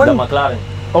Corvette one. The McLaren.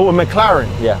 Oh, a McLaren.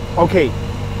 Yeah. Okay.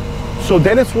 So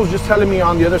Dennis was just telling me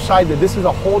on the other side that this is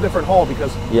a whole different hull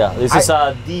because. Yeah, this is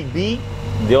a DB.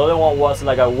 The other one was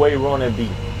like a Wayrunner B.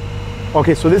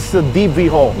 Okay, so this is a deep V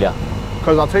hull. Yeah.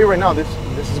 Because I'll tell you right now, this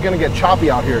is gonna get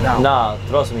choppy out here now. Nah,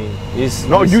 trust me.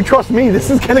 You trust me. This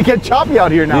is gonna get choppy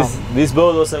out here now. This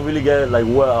boat doesn't really get like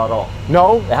wet at all.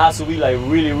 No. It has to be like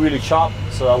really chopped,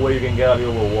 so that way you can get a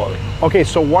little bit of water. Okay,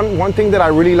 so one thing that I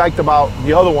really liked about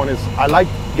the other one is I like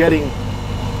getting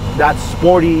that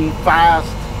sporty, fast.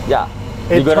 Yeah.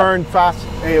 It turned fast.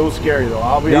 Hey, it was scary though.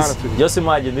 I'll be honest with you. Just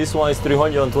imagine this one is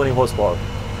 320 horsepower.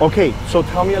 Okay, so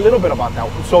tell me a little bit about that.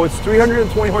 So it's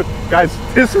 320 horse. Guys,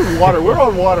 this is water. We're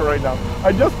on water right now.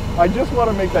 I just want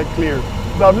to make that clear.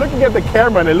 Now I'm looking at the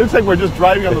camera and it looks like we're just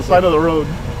driving on the side of the road.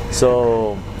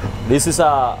 So this is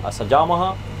a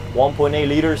Yamaha, 1.8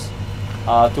 liters,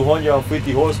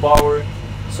 250 horsepower.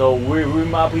 So we're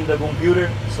remapping the computer.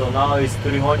 So now it's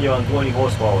 320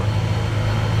 horsepower.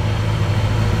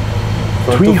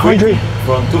 From 300?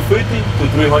 From 250 to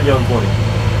 320.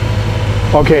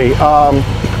 Okay,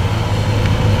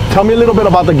 tell me a little bit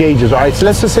about the gauges, all right? So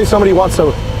let's just say somebody wants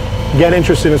to get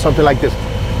interested in something like this.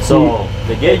 So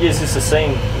the gauges is the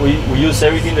same. We use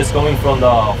everything that's coming from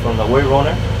the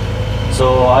Wayrunner.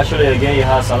 So actually the gauge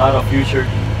has a lot of features.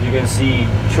 You can see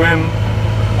trim,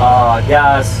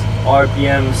 gas,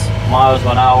 RPMs, miles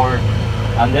an hour,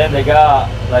 and then they got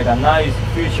like a nice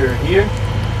feature here.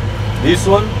 This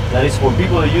one, that is for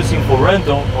people that are using for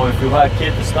rental, or if you have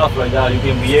kids and stuff like that, you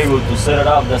can be able to set it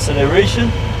up the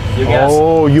acceleration. You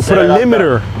put a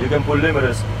limiter. You can put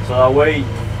limiters, so that way,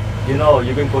 you know,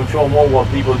 you can control more what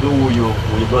people do with your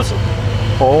vessel.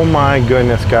 Oh my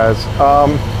goodness, guys.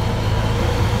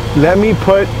 Let me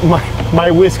put my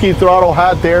whiskey throttle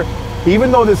hat there. Even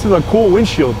though this is a cool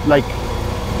windshield, like,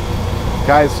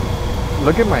 guys,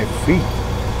 look at my feet,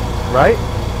 right?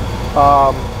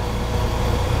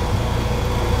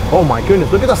 Oh my goodness,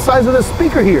 look at the size of the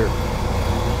speaker here.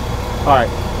 All right,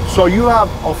 so you have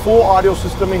a full audio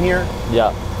system in here.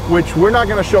 Yeah. Which we're not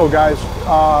gonna show, guys,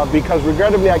 because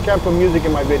regrettably I can't put music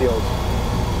in my videos.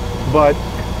 But,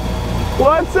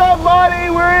 what's up, buddy?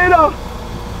 We're in a...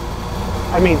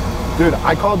 I mean, dude,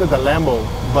 I called it the Lambo,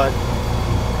 but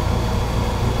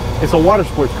it's a water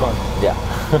sports car. Yeah.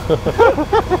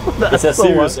 It's a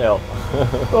Series L.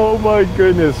 Oh my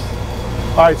goodness.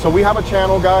 All right, so we have a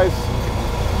channel, guys.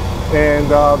 And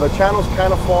the channel's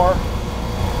kind of far.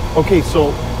 Okay,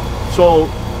 so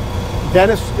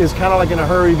Dennis is kind of like in a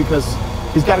hurry because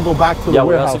he's got to go back to the Yeah, we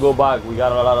warehouse. have to go back. We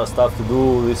got a lot of stuff to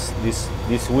do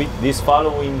this week. This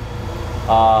following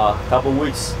couple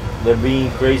weeks, they're being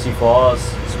crazy for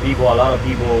us. A lot of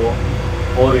people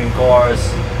ordering cars,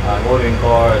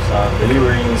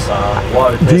 delivering,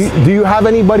 water testing. Do you have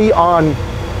anybody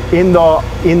in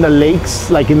the lakes,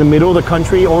 like in the middle of the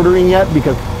country, ordering yet?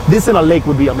 Because this in a lake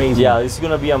would be amazing. Yeah, it's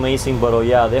gonna be amazing. But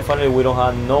yeah, definitely we don't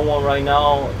have no one right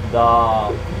now.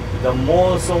 The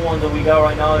most one that we got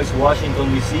right now is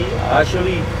Washington D.C.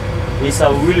 Actually, it's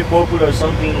a really popular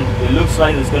something. It looks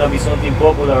like it's gonna be something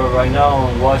popular right now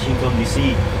in Washington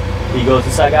D.C. because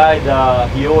it's a guy that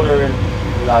he ordered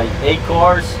like 8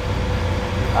 cars.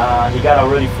 He got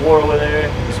already 4 over there.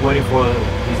 He's waiting for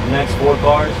his next 4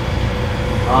 cars.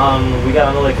 We got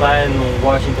another client in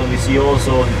Washington D.C.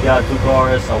 also. He's got 2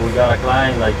 cars. We got a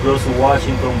client like close to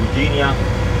Washington, Virginia.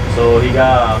 So he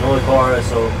got another car.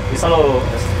 So it's a lot of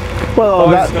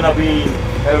cars gonna be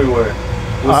everywhere.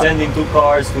 We're sending 2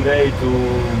 cars today to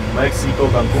Mexico,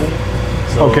 Cancun.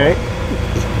 So, okay.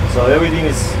 So everything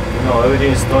is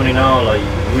turning out like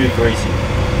really crazy.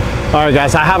 All right,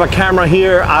 guys, I have a camera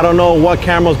here. I don't know what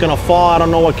camera's gonna fall. I don't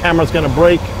know what camera's gonna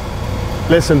break.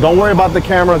 Listen, don't worry about the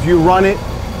camera if you run it.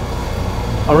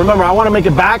 Remember, I wanna make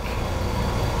it back.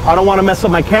 I don't wanna mess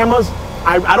up my cameras.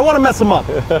 I don't wanna mess them up.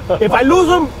 If I lose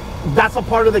them, that's a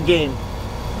part of the game.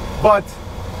 But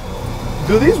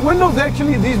do these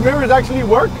mirrors actually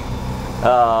work?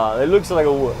 It looks like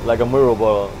a mirror,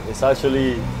 but it's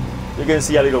actually, you can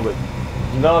see a little bit.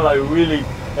 Not like really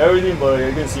everything, but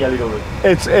you can see a little bit.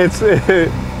 It's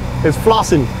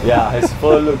flossing. Yeah, it's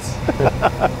full of looks.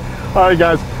 All right,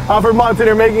 guys. Alfred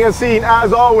Montaner making a scene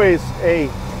as always. Hey,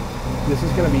 this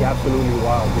is gonna be absolutely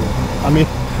wild, dude. I mean,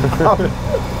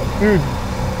 dude,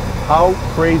 how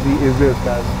crazy is this,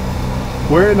 guys?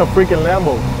 We're in a freaking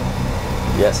Lambo.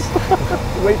 Yes.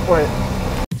 Wait for it.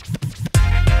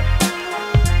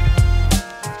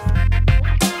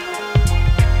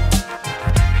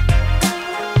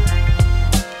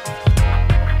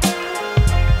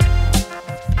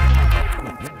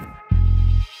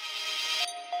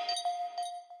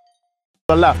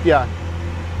 The left, yeah.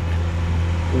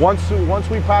 Once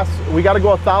we pass, we got to go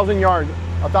 1,000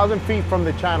 feet from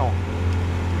the channel.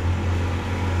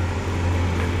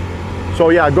 So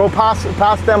yeah, go past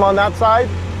them on that side,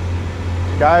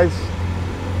 guys.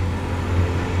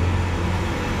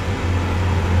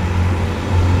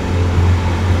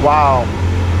 Wow.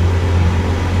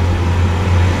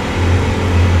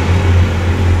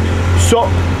 So,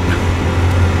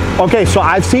 okay, so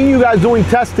I've seen you guys doing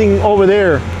testing over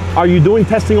there. Are you doing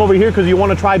testing over here because you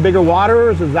want to try bigger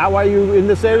waters? Is that why you in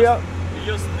this area? We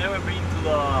just never been to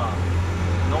the.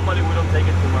 Normally we don't take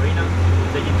it to Marina. We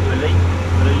take it to the lake.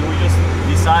 But we just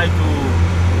decide to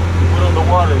put on the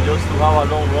water just to have a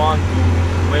long run to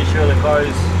make sure the car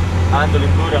is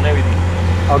handling good and everything.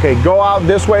 Okay, go out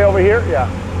this way over here. Yeah.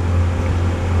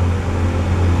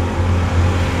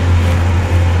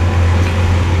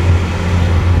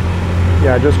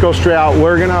 Yeah, just go straight out.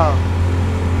 We're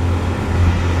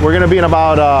gonna be in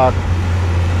about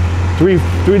 3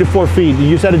 to 4 feet.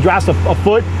 You said it drops a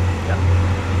foot? Yeah.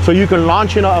 So you can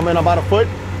launch in about a foot?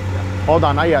 Yeah. Hold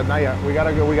on, not yet. We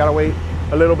gotta wait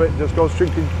a little bit. Just go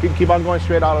straight, keep on going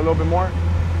straight out a little bit more.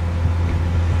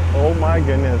 Oh my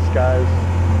goodness, guys.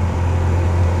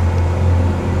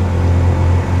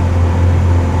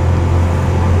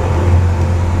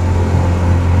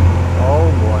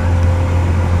 Oh boy.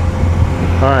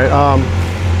 All right,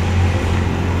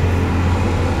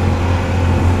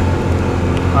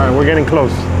 all right, we're getting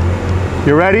close.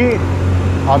 You ready?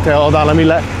 Hold on, let me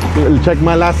check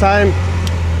my last time.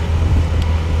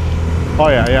 Oh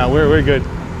yeah, we're good.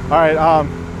 All right,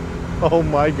 oh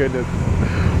my goodness.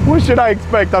 What should I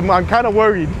expect? I'm kind of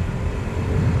worried.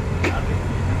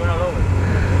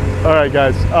 All right,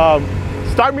 guys,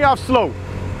 start me off slow.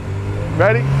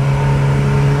 Ready?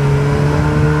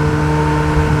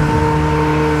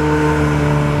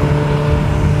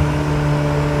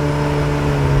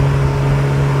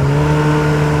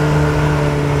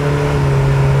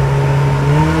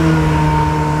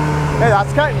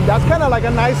 That's kind of like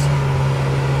a nice,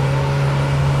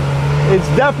 it's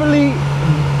definitely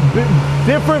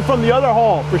different from the other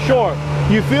haul, for sure.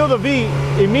 You feel the V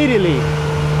immediately.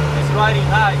 It's riding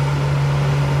high.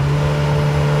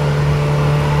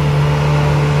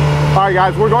 All right,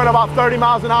 guys, we're going about 30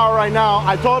 miles an hour right now.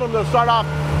 I told them to start off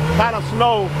kind of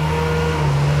slow.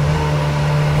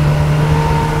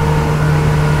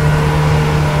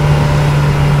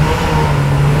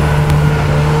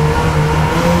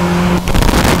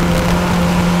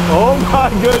 Oh my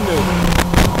goodness.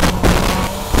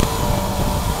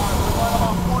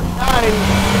 redesigned.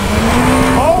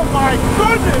 Oh my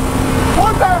goodness!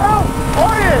 What the hell?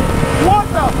 Oh yeah! What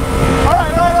the? All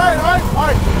right.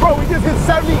 Bro, we just hit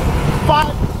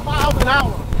 75 miles an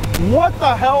hour. What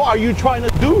the hell are you trying to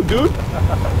do, dude?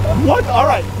 What? All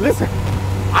right, listen.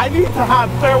 I need to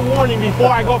have fair warning before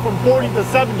I go from 40 to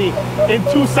 70 in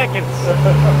 2 seconds.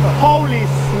 Holy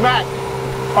smack.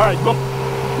 All right, go.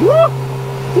 Woo!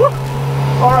 Woo!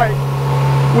 All right,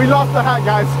 we lost the hat,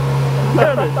 guys.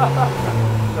 Damn it.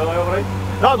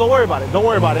 No, don't worry about it. Don't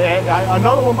worry about it.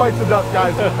 Another one bites the dust,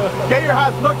 guys. Get your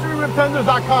hats,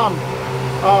 luxuryribtenders.com.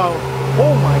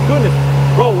 Oh my goodness.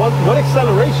 Bro, what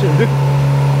acceleration, dude.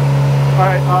 All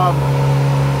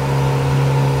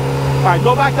right,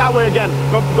 go back that way again.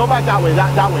 Go back that way,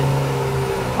 that way.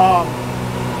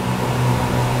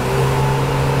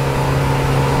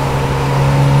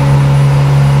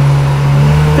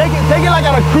 Take it like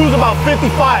at a cruise about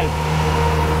 55,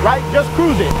 right? Just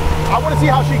cruise it. I want to see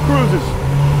how she cruises.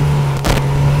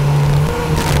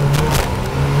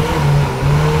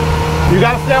 You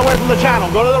got to stay away from the channel.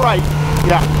 Go to the right.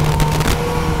 Yeah.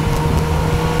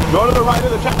 Go to the right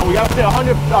of the channel. We got to stay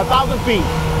 1,000 feet.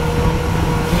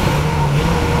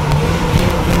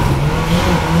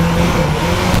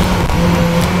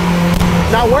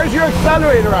 Now, where's your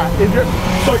accelerator at?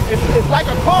 So it's like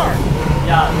a car.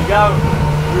 Yeah, you got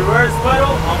reverse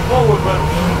pedal and forward pedal.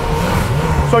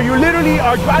 So you literally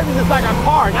are driving this like a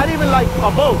car, not even like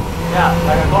a boat. Yeah,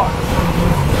 like a car.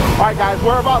 All right, guys,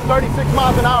 we're about 36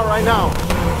 miles an hour right now.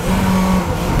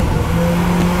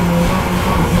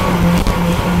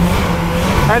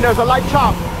 And there's a light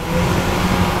chop.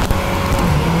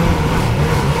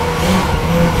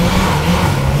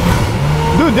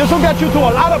 Dude, this will get you to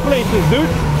a lot of places, dude.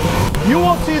 You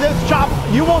won't see this chop.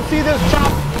 You won't see this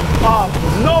chop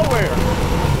nowhere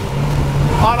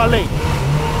on a lake.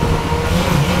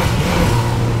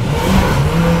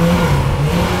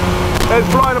 It's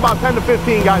blowing about 10 to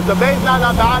 15, guys. The bay's not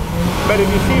that bad, but if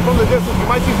you see from the distance, you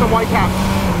might see some white caps.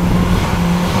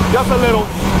 Just a little.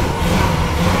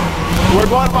 We're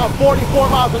going about 44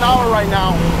 miles an hour right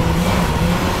now.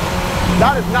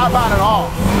 That is not bad at all.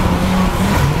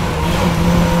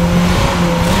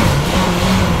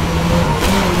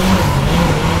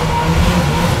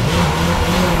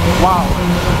 Wow.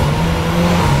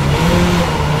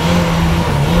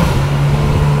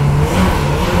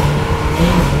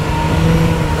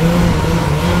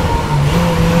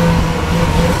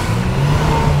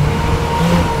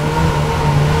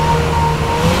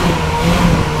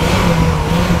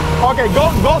 Okay,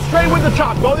 go straight with the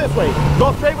chop. Go this way.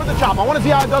 Go straight with the chop. I want to see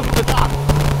how it does with the chop. Go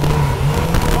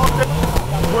straight with the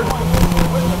chop. We're going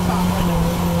with the chop right now.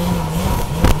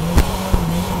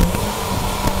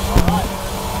 All right.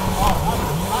 Oh,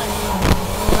 that's nice.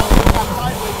 That's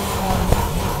sideways.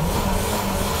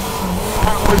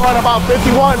 All right, we're going about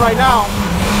 51 right now.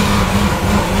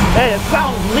 Hey, it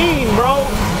sounds mean, bro.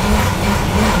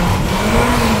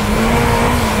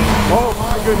 Oh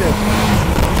my goodness.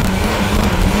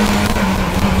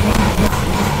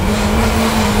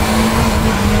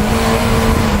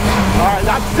 All right,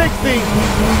 that's 60.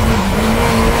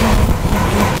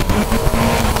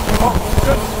 Oh,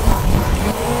 good.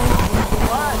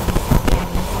 All right.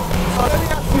 So let me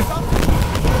ask you something.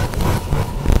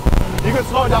 You can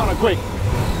slow it down quick.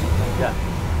 Yeah.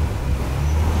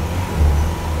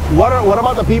 What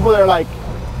about the people that are like,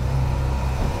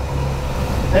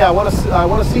 hey, I want a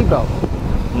seatbelt.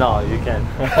 No, you can't.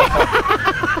 I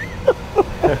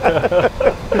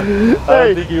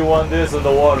Hey. don't think you want this in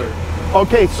the water.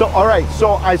 Okay, so all right,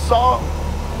 so I saw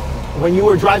when you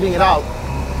were driving it out,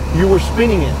 you were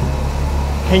spinning it.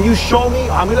 Can you show me?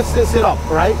 I'm gonna sit up,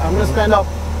 right? I'm gonna stand up.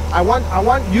 I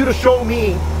want you to show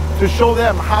me, to show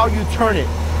them how you turn it.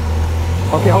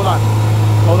 Okay, hold on,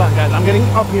 guys. I'm getting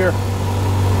up here.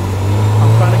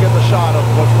 I'm trying to get the shot of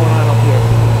what's going on up here.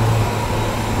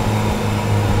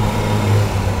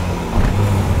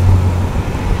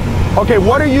 Okay,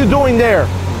 what are you doing there?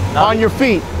 Nothing. On your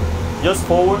feet? Just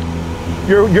forward.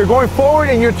 You're going forward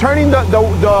and you're turning the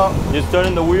Just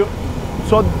turning the wheel.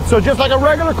 so just like a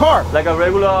regular car. Like a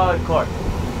regular car.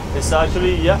 It's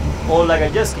actually, yeah, or like a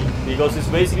jet ski, because it's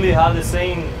basically have the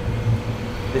same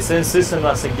system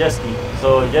as a jet ski.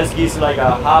 So jet ski is like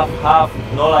a half,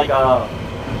 not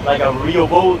like a real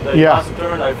boat that you have to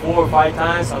turn like 4 or 5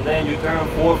 times, and then you turn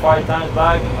 4 or 5 times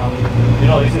back. You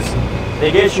know, this is,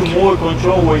 they get you more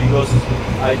control with, because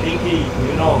I think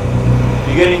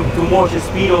you're getting too much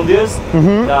speed on this,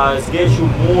 that gets you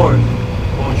more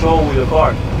control with the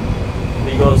car,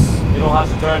 because you don't have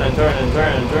to turn and turn and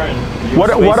turn and turn.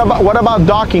 What about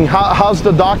docking? How's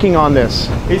the docking on this?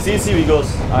 It's easy,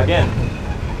 because again,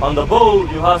 on the boat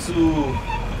you have to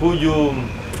put your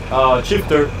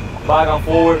shifter back and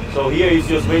forward. So here is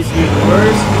just basically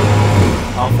reverse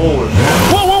and forward.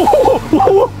 Whoa, whoa,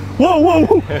 whoa, whoa, whoa,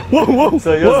 whoa, whoa, whoa.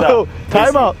 So just whoa.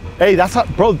 Time out. Hey, that's how,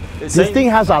 bro. This thing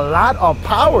has a lot of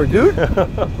power, dude.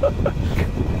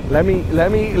 let me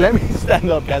stand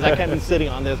up, guys. I can't be sitting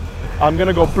on this. I'm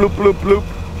gonna go bloop, bloop, bloop.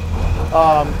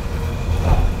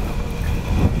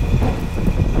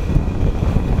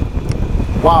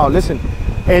 Wow, listen,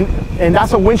 and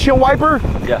that's a windshield wiper.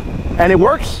 Yeah. And it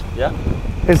works. Yeah.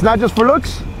 It's not just for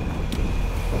looks.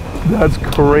 That's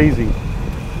crazy.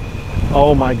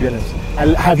 Oh my goodness.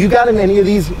 And have you gotten any of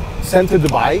these sent to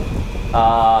Dubai?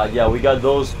 Yeah, we got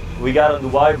those. We got in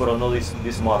Dubai, but not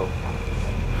this model.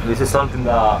 This is something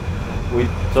that we're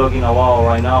talking about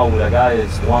right now with a guy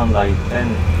that's won like 10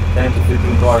 to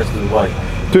 15 cars to Dubai.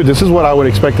 Dude, this is what I would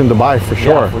expect in Dubai for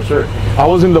sure. Yeah, for sure. I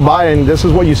was in Dubai and this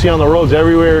is what you see on the roads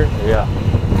everywhere. Yeah.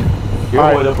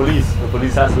 Here with the police. The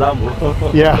police has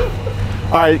Lambo. Yeah.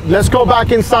 All right, let's go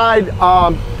back inside.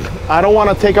 I don't want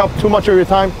to take up too much of your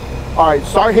time. All right,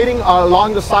 start hitting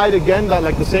along the side again,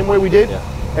 like the same way we did,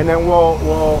 and then we'll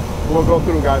go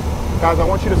through, guys. Guys, I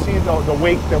want you to see the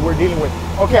weight that we're dealing with.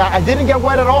 Okay, I didn't get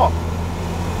wet at all.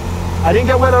 I didn't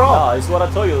get wet at all. No, it's what I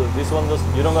told you. This one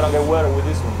you're not gonna get wet with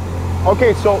this one.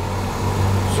 Okay, so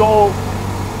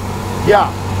yeah,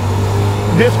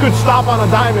 this could stop on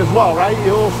a dime as well, right?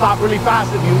 It'll stop really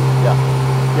fast if you.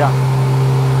 Yeah.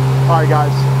 All right,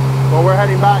 guys. Well, we're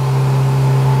heading back.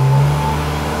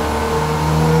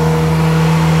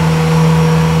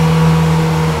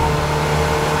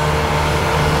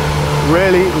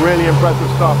 Really, really impressive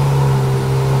stuff.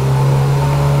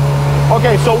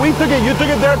 Okay, so you took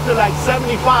it there to like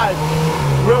 75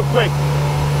 real quick.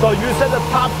 So you said the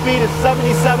top speed is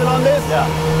 77 on this? Yeah.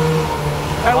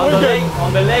 And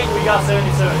on the lake we got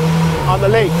 77. On the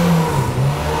lake.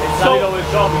 It's a little bit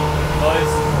choppy.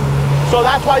 So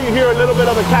that's why you hear a little bit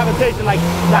of a cavitation, like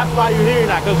that's why you're hearing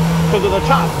that, because of the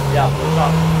chop. Yeah, the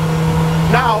chop.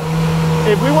 Now,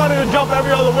 if we wanted to jump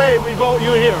every other way, you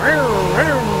hear. You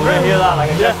hear that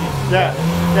like a jet ski. Yeah,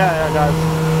 guys.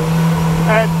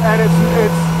 And it's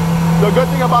the good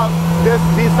thing about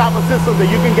these type of systems that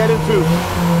you can get into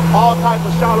all types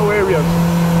of shallow areas.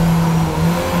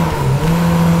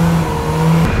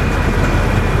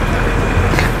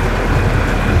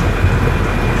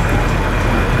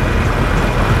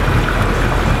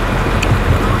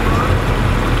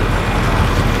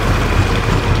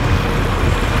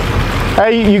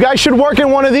 Hey, you guys should work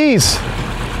in one of these.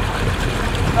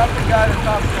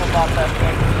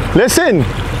 Listen,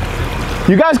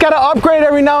 you guys got to upgrade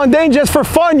every now and then just for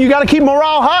fun. You got to keep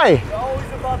morale high. You're always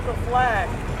about the flag.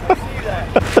 I see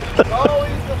that.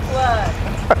 Always the flag.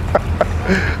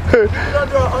 It's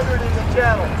under 100 in the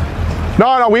channel.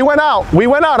 No, we went out. We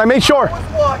went out. I made sure.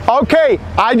 Okay,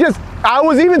 I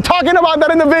was even talking about that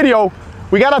in the video.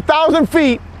 We got 1,000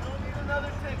 feet. Don't need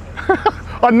another ticket.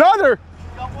 Another?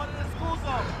 Got one in the school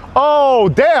zone. Oh,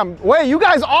 damn. Wait, you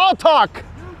guys all talk.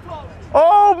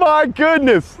 Oh my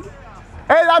goodness.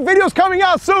 Hey, that video's coming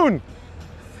out soon.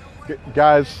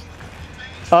 Guys,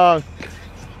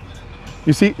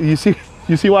 you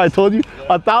see why I told you?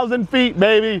 1,000 feet,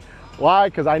 baby. Why?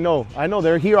 Because I know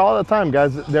they're here all the time,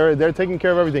 guys. They're taking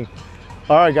care of everything.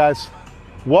 All right, guys.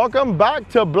 Welcome back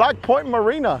to Black Point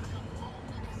Marina.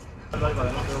 But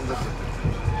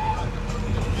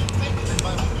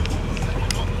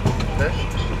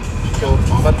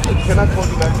can I call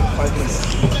you back in 5 minutes?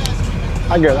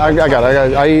 I got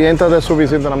it. Ahí entra de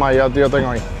suficiente nada más. Yo tengo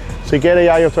ahí. Si quiere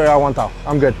ya yo estoy aguantado.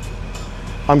 I'm good.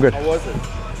 How was it?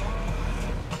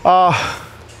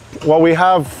 Well, we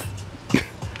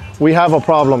have a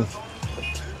problem.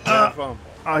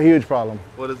 A huge problem.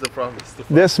 What is the problem?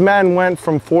 This man went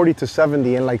from 40 to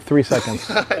 70 in like 3 seconds.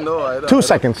 I know. 2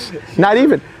 seconds. Not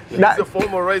even. He's a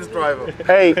former race driver.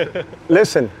 Hey,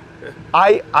 listen.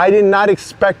 I did not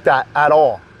expect that at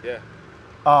all. Yeah.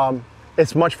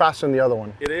 It's much faster than the other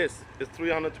one. It is. It's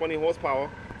 320 horsepower,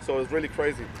 so it's really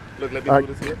crazy. Look, let me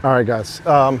do this here. All right, guys.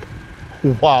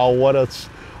 Wow,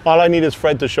 all I need is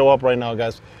Fred to show up right now,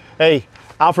 guys. Hey,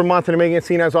 Alfred Montaner making it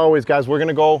scene as always, guys. We're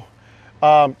gonna go.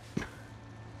 Go,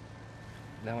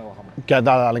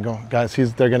 guys.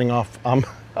 They're getting off.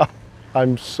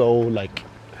 I'm so like.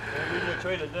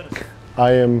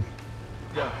 I am.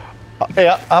 Yeah.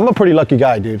 Hey, I'm a pretty lucky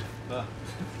guy, dude.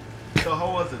 So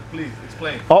how was it? Please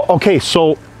explain. Oh, okay.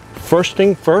 So first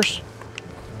thing first,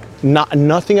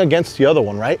 nothing against the other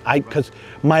one, right? Because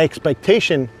my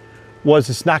expectation was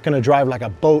it's not going to drive like a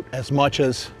boat as much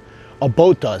as a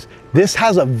boat does. This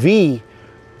has a V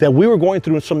that we were going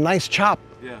through some nice chop,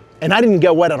 and I didn't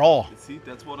get wet at all. It's See,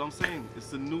 that's what I'm saying. It's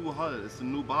the new hull. It's the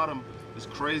new bottom. It's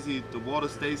crazy. The water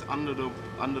stays under the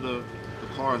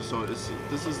car. So this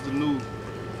is the new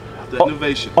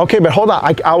innovation. Okay, but hold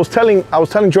on. I was telling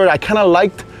Jordan I kind of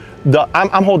liked the.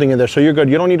 I'm holding it there, so you're good.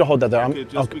 You don't need to hold that there. Okay,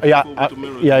 just be careful with the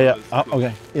mirrors.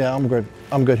 Okay, yeah, I'm good.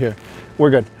 I'm good here. We're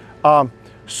good.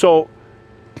 So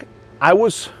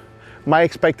my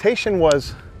expectation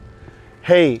was,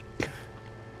 hey,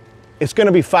 it's going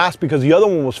to be fast because the other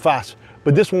one was fast,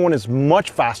 but this one is much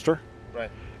faster.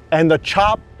 Right. And the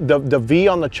chop, the V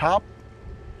on the chop,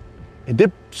 it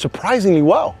did surprisingly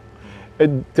well.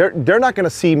 They're not going to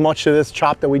see much of this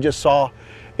chop that we just saw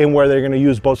in where they're going to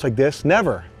use boats like this.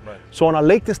 Never. Right. So on a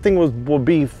lake, this thing will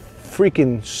be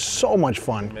freaking so much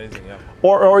fun. Amazing, yeah.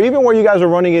 Or even where you guys are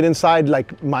running it inside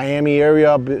like Miami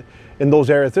area, in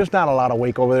those areas, there's not a lot of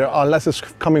wake over there unless it's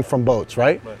coming from boats,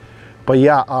 right? Right. But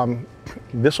yeah,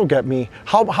 this will get me.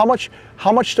 How much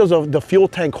does the fuel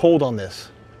tank hold on this?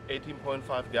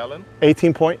 18.5 gallon.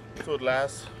 18 point. So it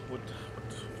lasts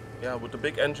with the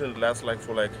big engine. It lasts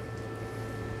for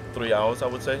 3 hours, I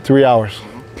would say. 3 hours.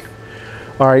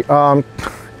 All right.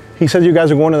 He says you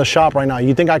guys are going to the shop right now.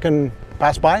 You think I can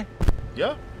pass by?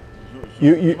 Yeah.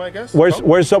 You my guess.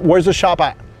 Where's the shop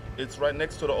at? It's right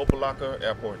next to the Opelaka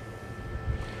Airport.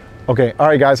 Okay. All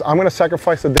right, guys. I'm gonna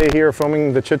sacrifice the day here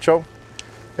filming the Chit Show,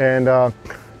 and I'd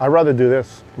rather do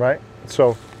this, right?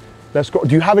 So let's go.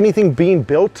 Do you have anything being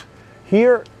built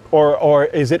here, or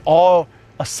is it all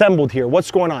assembled here? What's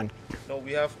going on? No,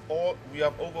 we have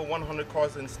over 100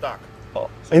 cars in stock. So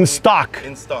in stock.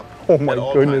 In stock. Oh my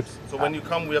goodness. Times. So when you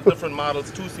come, we have different models: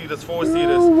 2-seaters,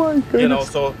 4-seaters. Oh my goodness. You know,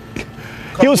 so.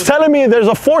 He was telling me there's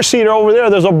a 4-seater over there.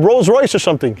 There's a Rolls Royce or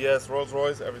something. Yes, Rolls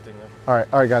Royce, everything. Yeah.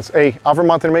 All right, guys. Hey, Alfred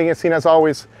Montaner making it seen as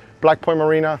always. Black Point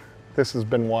Marina. This has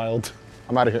been wild.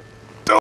 I'm out of here.